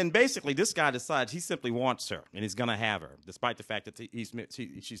 and basically this guy decides he simply wants her, and he's gonna have her, despite the fact that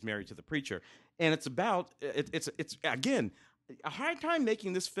she's married to the preacher. And it's about it's again. A hard time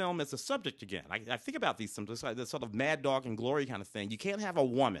making this film as a subject again. I think about these sometimes, this sort of Mad Dog and Glory kind of thing. You can't have a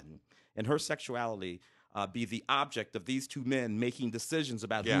woman and her sexuality be the object of these two men making decisions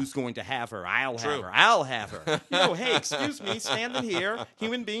about who's going to have her. I'll have her. Hey, excuse me, standing here,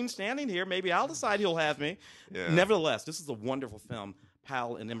 human being standing here, maybe I'll decide he'll have me. Yeah. Nevertheless, this is a wonderful film.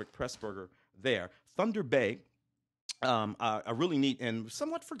 Powell and Emmerich Pressburger there. Thunder Bay, a really neat and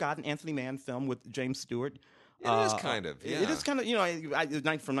somewhat forgotten Anthony Mann film with James Stewart. It is kind of. Yeah. It is kind of,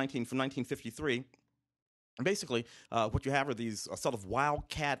 from 1953. Basically, what you have are these sort of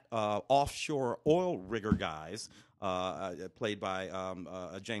wildcat offshore oil rigger guys, played by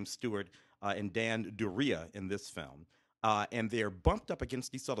James Stewart and Dan Duryea in this film. And they're bumped up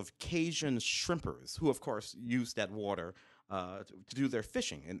against these sort of Cajun shrimpers, who, of course, use that water to do their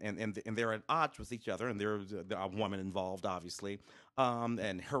fishing, and they're at odds with each other, and there's a woman involved, obviously,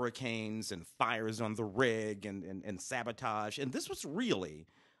 and hurricanes and fires on the rig and sabotage. And this was really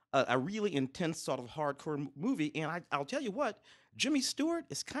a really intense sort of hardcore movie. And I'll tell you what, Jimmy Stewart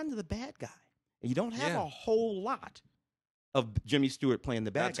is kind of the bad guy. And you don't have a whole lot of Jimmy Stewart playing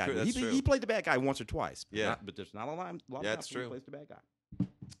the bad guy. True, he played the bad guy once or twice. But there's not a lot of times he plays the bad guy.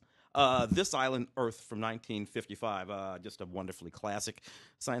 This Island Earth from 1955, just a wonderfully classic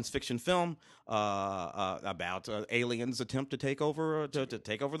science fiction film about aliens' attempt to take over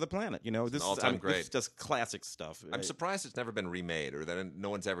the planet. This all-time great. It's just classic stuff. I'm surprised it's never been remade, or that no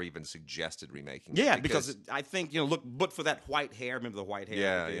one's ever even suggested remaking. Yeah, because I think but for that white hair, remember the white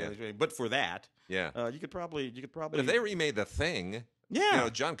hair? Yeah. But for that, you could probably. But if they remade The Thing. Yeah,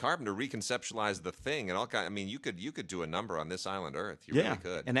 John Carpenter reconceptualized The Thing and all kind. I mean, you could do a number on This Island Earth. You really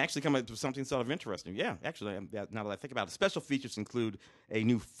could, and actually come up with something sort of interesting. Yeah, actually, now that I think about it, special features include a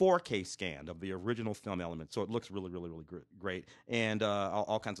new 4K scan of the original film element, so it looks really, really, really great, and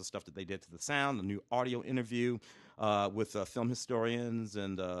all kinds of stuff that they did to the sound. A new audio interview with film historians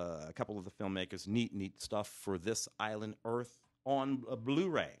and a couple of the filmmakers. Neat stuff for This Island Earth on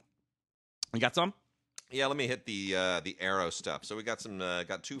Blu-ray. You got some? Yeah, let me hit the Arrow stuff. So we got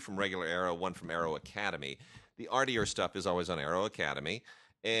got two from regular Arrow, one from Arrow Academy. The artier stuff is always on Arrow Academy,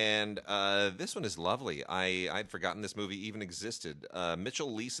 and this one is lovely. I'd forgotten this movie even existed.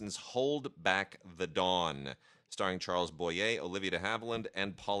 Mitchell Leeson's Hold Back the Dawn, starring Charles Boyer, Olivia de Havilland,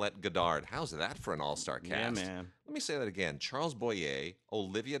 and Paulette Goddard. How's that for an all-star cast? Yeah, man. Let me say that again. Charles Boyer,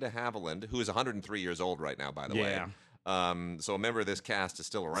 Olivia de Havilland, who is 103 years old right now, by the way. So a member of this cast is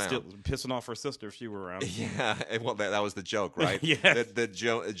still around. Still pissing off her sister if she were around. Yeah, well, that was the joke, right? Yeah. That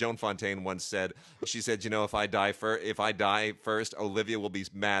Joan Fontaine once said. She said, if I die first, Olivia will be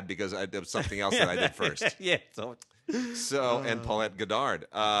mad because I did something else that I did first. Yeah. And Paulette Goddard.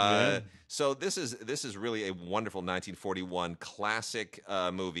 Yeah. So this is really a wonderful 1941 classic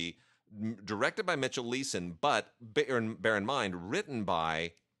movie, directed by Mitchell Leeson, but bear in mind, written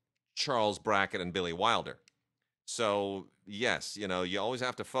by Charles Brackett and Billy Wilder. So yes, you always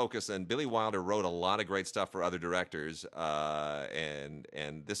have to focus. And Billy Wilder wrote a lot of great stuff for other directors, and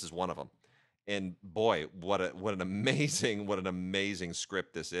this is one of them. And boy, what an amazing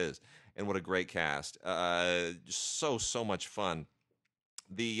script this is, and what a great cast. So much fun.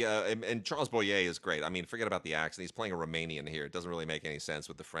 And Charles Boyer is great. I mean, forget about the accent. He's playing a Romanian here. It doesn't really make any sense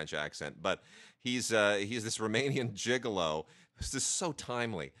with the French accent, but he's this Romanian gigolo. This is so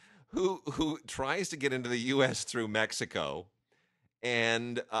timely. Who tries to get into the U.S. through Mexico,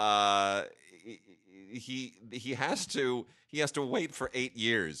 and he has to wait for 8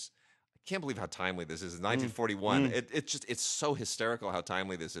 years. I can't believe how timely this is. It's 1941. It's so hysterical how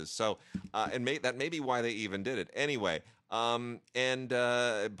timely this is. So that may be why they even did it. Anyway,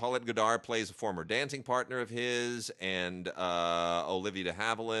 Paulette Goddard plays a former dancing partner of his, and Olivia de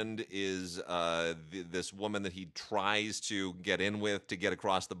Havilland is this woman that he tries to get in with to get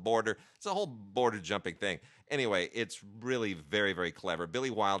across the border. It's a whole border jumping thing. Anyway, it's really very, very clever. Billy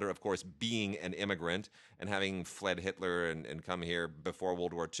Wilder, of course, being an immigrant and having fled Hitler and come here before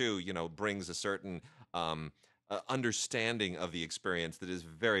World War II, brings a certain understanding of the experience that is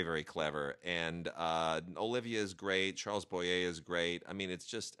very, very clever. And Olivia is great. Charles Boyer is great. I mean, it's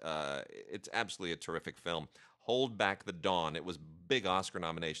just it's absolutely a terrific film. Hold Back the Dawn. It was big Oscar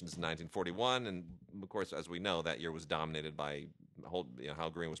nominations in 1941, and of course, as we know, that year was dominated by How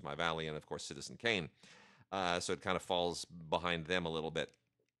Green Was My Valley, and of course, Citizen Kane. So it kind of falls behind them a little bit.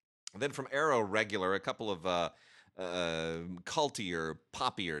 Then from Arrow regular, a couple of cultier,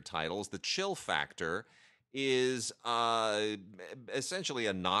 poppier titles. The Chill Factor is essentially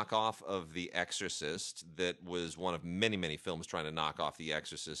a knockoff of The Exorcist that was one of many, many films trying to knock off The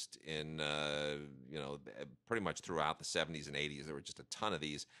Exorcist in, pretty much throughout the 70s and 80s. There were just a ton of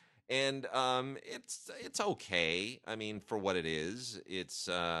these. And it's okay. I mean, for what it is, it's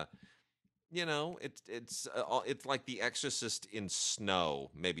like The Exorcist in snow,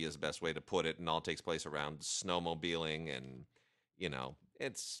 maybe is the best way to put it, and all takes place around snowmobiling, and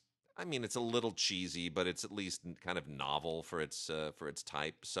it's a little cheesy, but it's at least kind of novel for its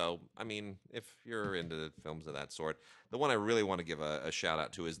type. So, I mean, if you're into films of that sort, the one I really want to give a shout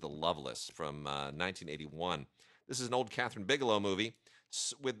out to is The Loveless from 1981. This is an old Catherine Bigelow movie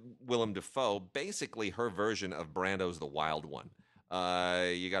with Willem Dafoe, basically her version of Brando's The Wild One.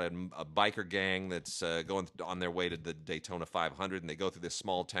 You got a biker gang that's going on their way to the Daytona 500, and they go through this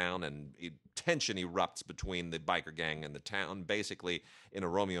small town, and tension erupts between the biker gang and the town, basically in a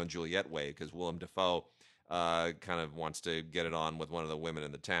Romeo and Juliet way, because Willem Dafoe kind of wants to get it on with one of the women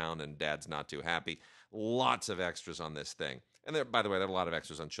in the town, and Dad's not too happy. Lots of extras on this thing. And by the way, there are a lot of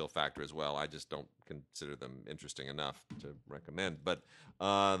extras on Chill Factor as well. I just don't consider them interesting enough to recommend. But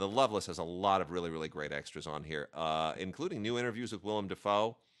The Loveless has a lot of really, really great extras on here, including new interviews with Willem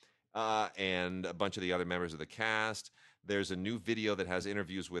Dafoe and a bunch of the other members of the cast. There's a new video that has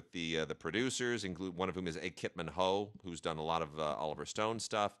interviews with the producers, one of whom is A. Kitman Ho, who's done a lot of Oliver Stone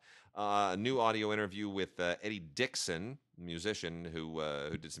stuff. A new audio interview with Eddie Dixon, musician who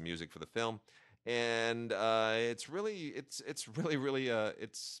did some music for the film. And it's a really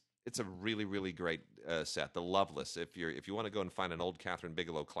great set. The Loveless. If you want to go and find an old Catherine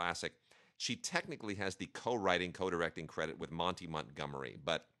Bigelow classic, she technically has the co-writing, co-directing credit with Monty Montgomery,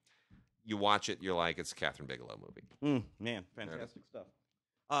 but you watch it, you're like, it's a Catherine Bigelow movie. Man, fantastic stuff.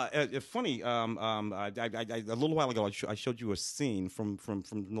 Funny. A little while ago, I showed you a scene from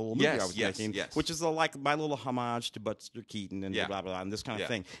the little movie I was making, which is like my little homage to Buster Keaton and blah blah and this kind of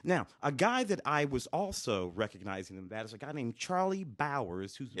thing. Now, a guy that I was also recognizing in that is a guy named Charlie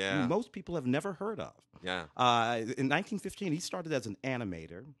Bowers, who most people have never heard of. Yeah. In 1915, he started as an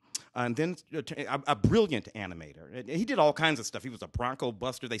animator. And then a brilliant animator. He did all kinds of stuff. He was a Bronco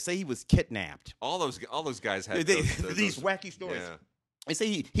buster. They say he was kidnapped. All those guys had these wacky stories. Yeah. They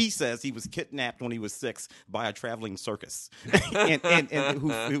say he says he was kidnapped when he was 6 by a traveling circus, and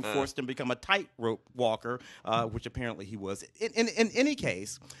who forced him to become a tightrope walker, which apparently he was. In any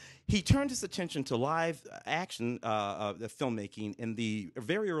case, he turned his attention to live action filmmaking in the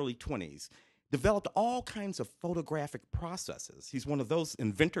very early 20s. Developed all kinds of photographic processes. He's one of those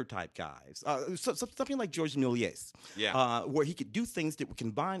inventor type guys. Something like Georges Méliès, Yeah. where he could do things that would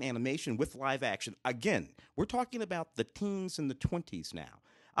combine animation with live action. Again, we're talking about the teens and the 20s now.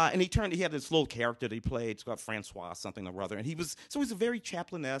 And he had this little character that he played. It's called Francois something or other. And he's a very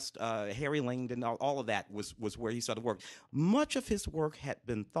Chaplin-esque, Harry Langdon, all of that was where he started work. Much of his work had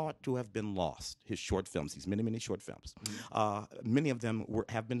been thought to have been lost, his short films, these many, many short films. Many of them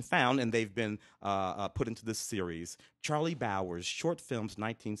have been found, and they've been put into this series. Charlie Bowers, short films,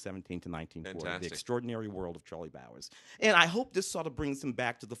 1917 to 1940. Fantastic. The Extraordinary World of Charlie Bowers. And I hope this sort of brings him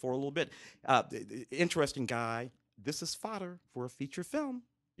back to the fore a little bit. Interesting guy. This is fodder for a feature film.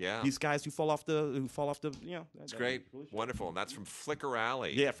 Yeah. These guys who fall off the It's great. Wonderful. And that's from Flicker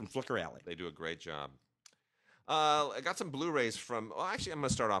Alley. Yeah, from Flicker Alley. They do a great job. I got some Blu-rays from. Well, actually, I'm going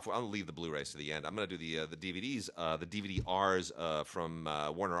to start off. I'll leave the Blu-rays to the end. I'm going to do the DVDs, the DVD-Rs from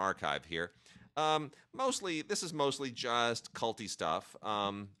Warner Archive here. This is mostly just culty stuff.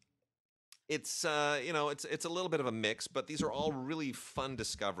 It's it's a little bit of a mix, but these are all really fun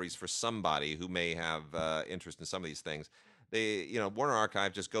discoveries for somebody who may have interest in some of these things. Warner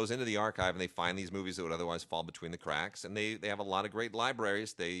Archive just goes into the archive and they find these movies that would otherwise fall between the cracks, and they have a lot of great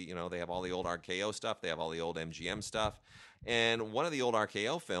libraries. They have all the old RKO stuff, they have all the old MGM stuff, and one of the old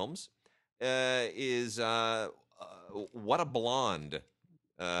RKO films is What a Blonde.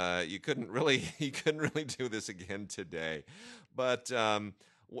 You couldn't really do this again today, but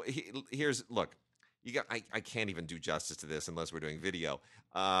look. I can't even do justice to this unless we're doing video.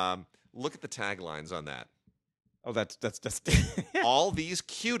 Look at the taglines on that. Oh, that's All these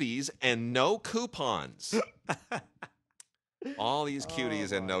cuties and no coupons. All these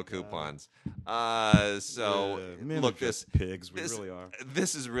cuties and no coupons. Look, this pigs. We really are.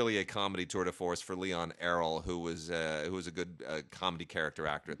 This is really a comedy tour de force for Leon Errol, who was a good comedy character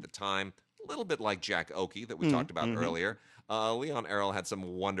actor at the time. A little bit like Jack Oakey that we talked about earlier. Leon Errol had some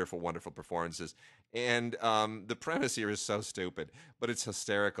wonderful, wonderful performances. And the premise here is so stupid, but it's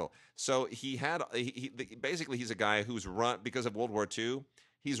hysterical. So basically he's a guy who's run, because of World War II,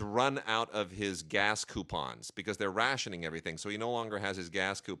 he's run out of his gas coupons because they're rationing everything. So he no longer has his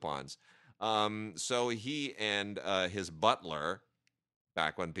gas coupons. So he and his butler,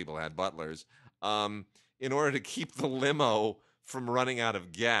 back when people had butlers, in order to keep the limo from running out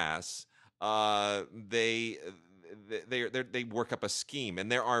of gas, they work up a scheme,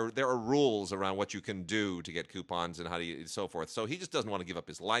 and there are rules around what you can do to get coupons and so forth. So he just doesn't want to give up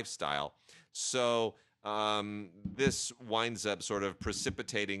his lifestyle. So this winds up sort of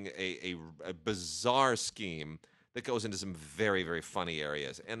precipitating a bizarre scheme that goes into some very, very funny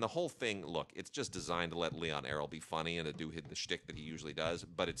areas. And the whole thing, look, it's just designed to let Leon Errol be funny and to do the shtick that he usually does,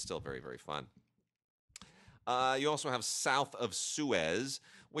 but it's still very, very fun. You also have South of Suez,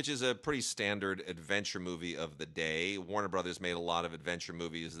 which is a pretty standard adventure movie of the day. Warner Brothers made a lot of adventure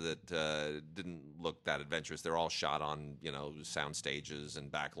movies that didn't look that adventurous. They're all shot on, sound stages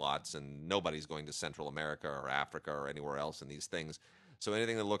and backlots, and nobody's going to Central America or Africa or anywhere else in these things. So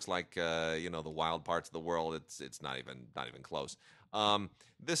anything that looks like, the wild parts of the world, it's not even close.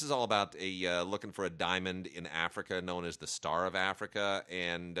 This is all about looking for a diamond in Africa, known as the Star of Africa,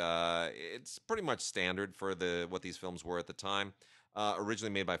 and it's pretty much standard for what these films were at the time.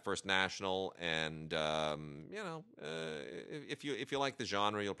 Originally made by First National, and if you like the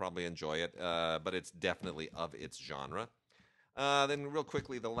genre, you'll probably enjoy it. But it's definitely of its genre. Then real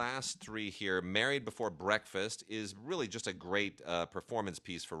quickly, the last three here, Married Before Breakfast, is really just a great performance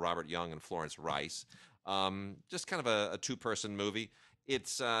piece for Robert Young and Florence Rice. Just kind of a two-person movie.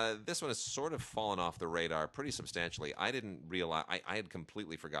 It's this one has sort of fallen off the radar pretty substantially. I didn't realize I had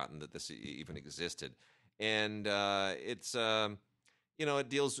completely forgotten that this even existed, and it's it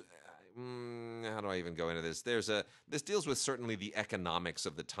deals. How do I even go into this? This deals with certainly the economics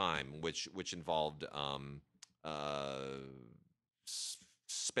of the time, which involved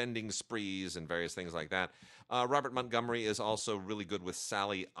spending sprees and various things like that. Robert Montgomery is also really good with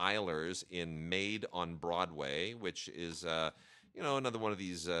Sally Eilers in Made on Broadway, which is another one of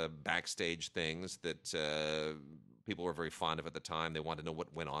these backstage things that people were very fond of at the time. They wanted to know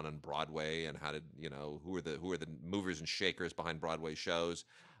what went on Broadway and how did who are the movers and shakers behind Broadway shows.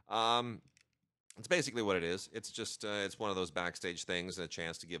 It's basically what it is. It's just it's one of those backstage things, a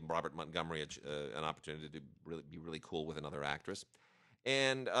chance to give Robert Montgomery an opportunity to be really cool with another actress.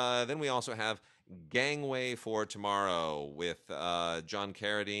 And then we also have Gangway for Tomorrow with John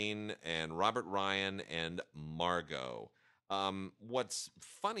Carradine and Robert Ryan and Margot. What's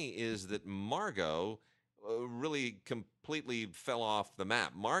funny is that Margot really completely fell off the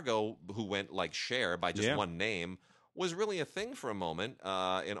map. Margot, who went like Cher by just Yeah. one name, was really a thing for a moment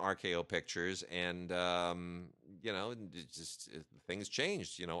in RKO Pictures, and things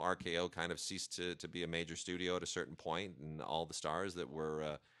changed. RKO kind of ceased to be a major studio at a certain point, and all the stars that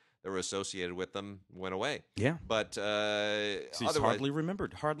were associated with them went away. Yeah. But She's otherwise, hardly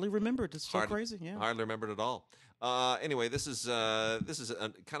remembered. Hardly remembered. It's so crazy. Yeah. hardly remembered at all. Anyway, this is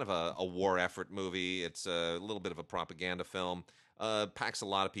kind of a war effort movie. It's a little bit of a propaganda film. Packs a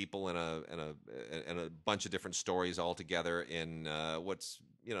lot of people in a bunch of different stories all together in what's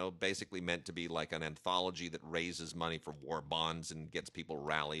basically meant to be like an anthology that raises money for war bonds and gets people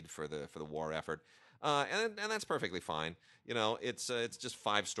rallied for the war effort. And that's perfectly fine. It's just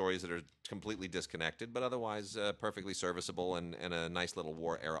 5 stories that are completely disconnected, but otherwise perfectly serviceable and a nice little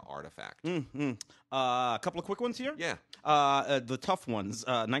war era artifact. A couple of quick ones here. Yeah. The tough ones.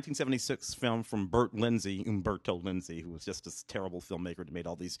 1976 film from Umberto Lenzi, who was just this terrible filmmaker that made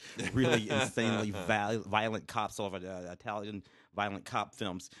all these really insanely violent cops, all of Italian violent cop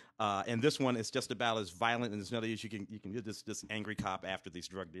films. And this one is just about as violent and as nutty as you can get this angry cop after these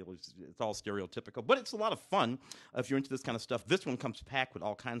drug dealers. It's all stereotypical, but it's a lot of fun if you're into this kind of stuff. This one comes packed with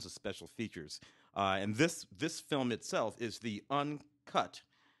all kinds of special features. And this film itself is the uncut,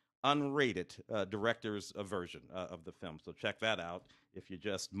 unrated director's version of the film. So check that out if you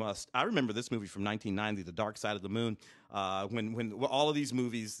just must. I remember this movie from 1990, The Dark Side of the Moon, when all of these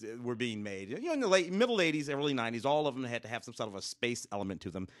movies were being made. In the middle 80s, early 90s, all of them had to have some sort of a space element to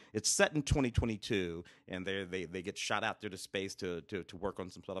them. It's set in 2022, and they get shot out there to space to work on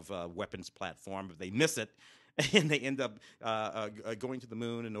some sort of weapons platform. But they miss it, and they end up going to the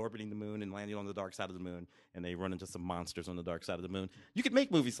moon and orbiting the moon and landing on the dark side of the moon, and they run into some monsters on the dark side of the moon. You could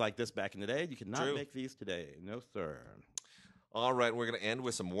make movies like this back in the day. You could not make these today. No, sir. All right, we're going to end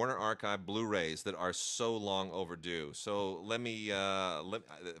with some Warner Archive Blu-rays that are so long overdue. So let me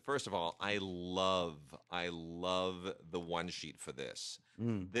first of all, I love the one sheet for this.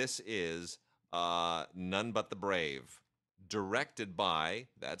 This is None But the Brave, directed by,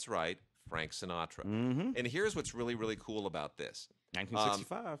 that's right, Frank Sinatra. And here's what's really, really cool about this.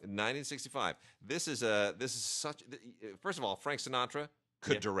 1965. 1965. This is such. First of all, Frank Sinatra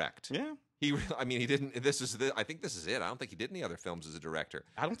could direct. Yeah. He didn't. I think this is it. I don't think he did any other films as a director.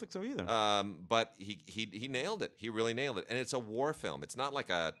 I don't think so either. But he nailed it. He really nailed it. And it's a war film. It's not like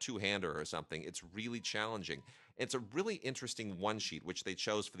a two-hander or something. It's really challenging. It's a really interesting one sheet, which they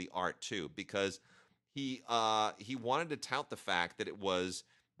chose for the art too, because he wanted to tout the fact that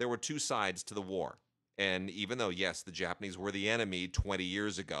there were two sides to the war. And even though, yes, the Japanese were the enemy 20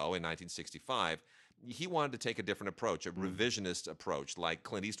 years ago in 1965, he wanted to take a different approach, a revisionist approach, like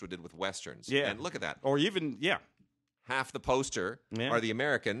Clint Eastwood did with Westerns. Yeah. And look at that. Or even, half the poster are the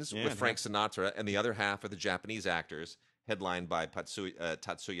Americans with Frank Sinatra, and the other half are the Japanese actors, headlined by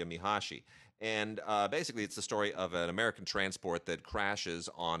Tatsuya Mihashi. And basically, it's the story of an American transport that crashes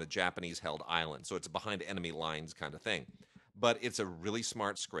on a Japanese-held island. So it's a behind enemy lines kind of thing. But it's a really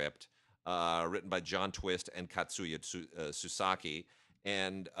smart script, written by John Twist and Katsuya Susaki.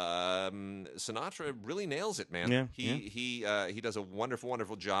 And Sinatra really nails it, man. He does a wonderful,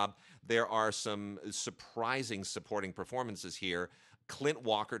 wonderful job. There are some surprising supporting performances here. Clint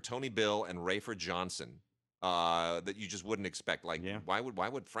Walker, Tony Bill, and Rayford Johnson that you just wouldn't expect. Like, why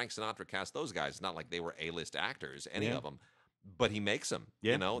would Frank Sinatra cast those guys? It's not like they were A-list actors, any of them. But he makes them.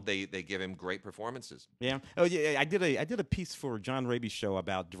 Yeah. They give him great performances. Yeah. Oh yeah. I did a piece for John Raby's show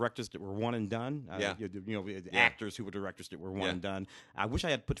about directors that were one and done. Actors who were directors that were one and done. I wish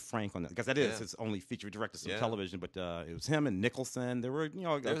I had put Frank on that because that is his only feature director on television. But it was him and Nicholson. There were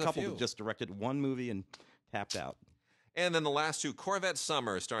a couple that just directed one movie and tapped out. And then the last two, Corvette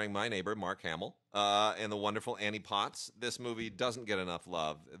Summer, starring my neighbor, Mark Hamill, and the wonderful Annie Potts. This movie doesn't get enough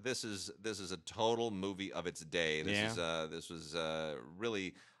love. This is a total movie of its day. This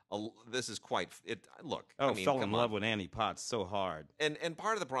is quite it. Look, fell in love with Annie Potts so hard. And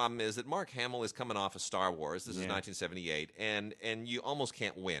part of the problem is that Mark Hamill is coming off of Star Wars. This is 1978, and you almost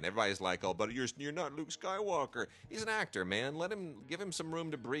can't win. Everybody's like, oh, but you're not Luke Skywalker. He's an actor, man. Give him some room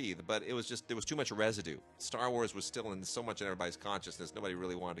to breathe. But there was too much residue. Star Wars was still in so much in everybody's consciousness. Nobody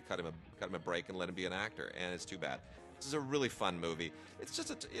really wanted to cut him a break and let him be an actor, and it's too bad. This is a really fun movie. It's just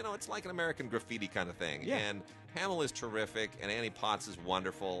it's like an American Graffiti kind of thing. Yeah. And Hamill is terrific, and Annie Potts is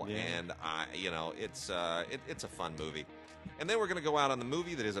wonderful, and it's a fun movie. And then we're going to go out on the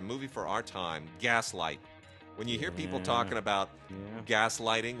movie that is a movie for our time, Gaslight. When you hear people Yeah. talking about Yeah.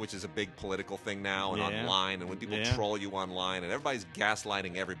 gaslighting, which is a big political thing now, and Yeah. online, and when people Yeah. troll you online, and everybody's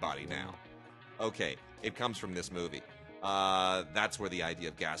gaslighting everybody now. Okay, it comes from this movie. That's where the idea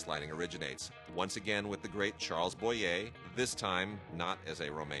of gaslighting originates. Once again with the great Charles Boyer, this time not as a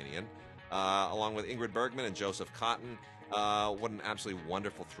Romanian, along with Ingrid Bergman and Joseph Cotten. What an absolutely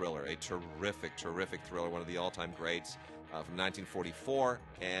wonderful thriller, a terrific, terrific thriller, one of the all-time greats from 1944,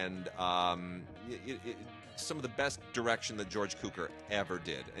 and some of the best direction that George Cukor ever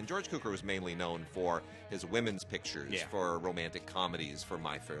did. And George Cukor was mainly known for his women's pictures, Yeah. for romantic comedies, for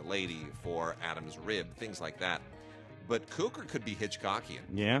My Fair Lady, for Adam's Rib, things like that. But Cukor could be Hitchcockian.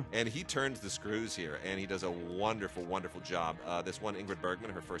 Yeah. And he turns the screws here, and he does a wonderful, wonderful job. This one, Ingrid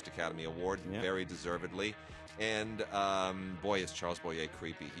Bergman, her first Academy Award, Yeah. very deservedly. And boy, is Charles Boyer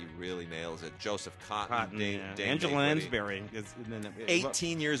creepy. He really nails it. Joseph Cotten, Dame Angela Dinwiddie. Lansbury is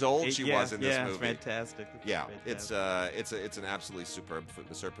 18 years old she was in this yeah, movie. it's fantastic. Yeah, fantastic. it's an absolutely superb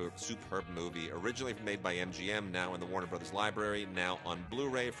movie. Originally made by MGM, now in the Warner Brothers library, now on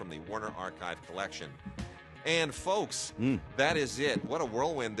Blu-ray from the Warner Archive collection. And folks, that is it. What a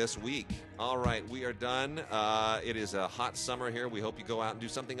whirlwind this week. All right, we are done. It is a hot summer here. We hope you go out and do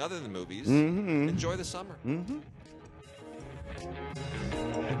something other than movies. Mm-hmm. Enjoy the summer. Mm-hmm.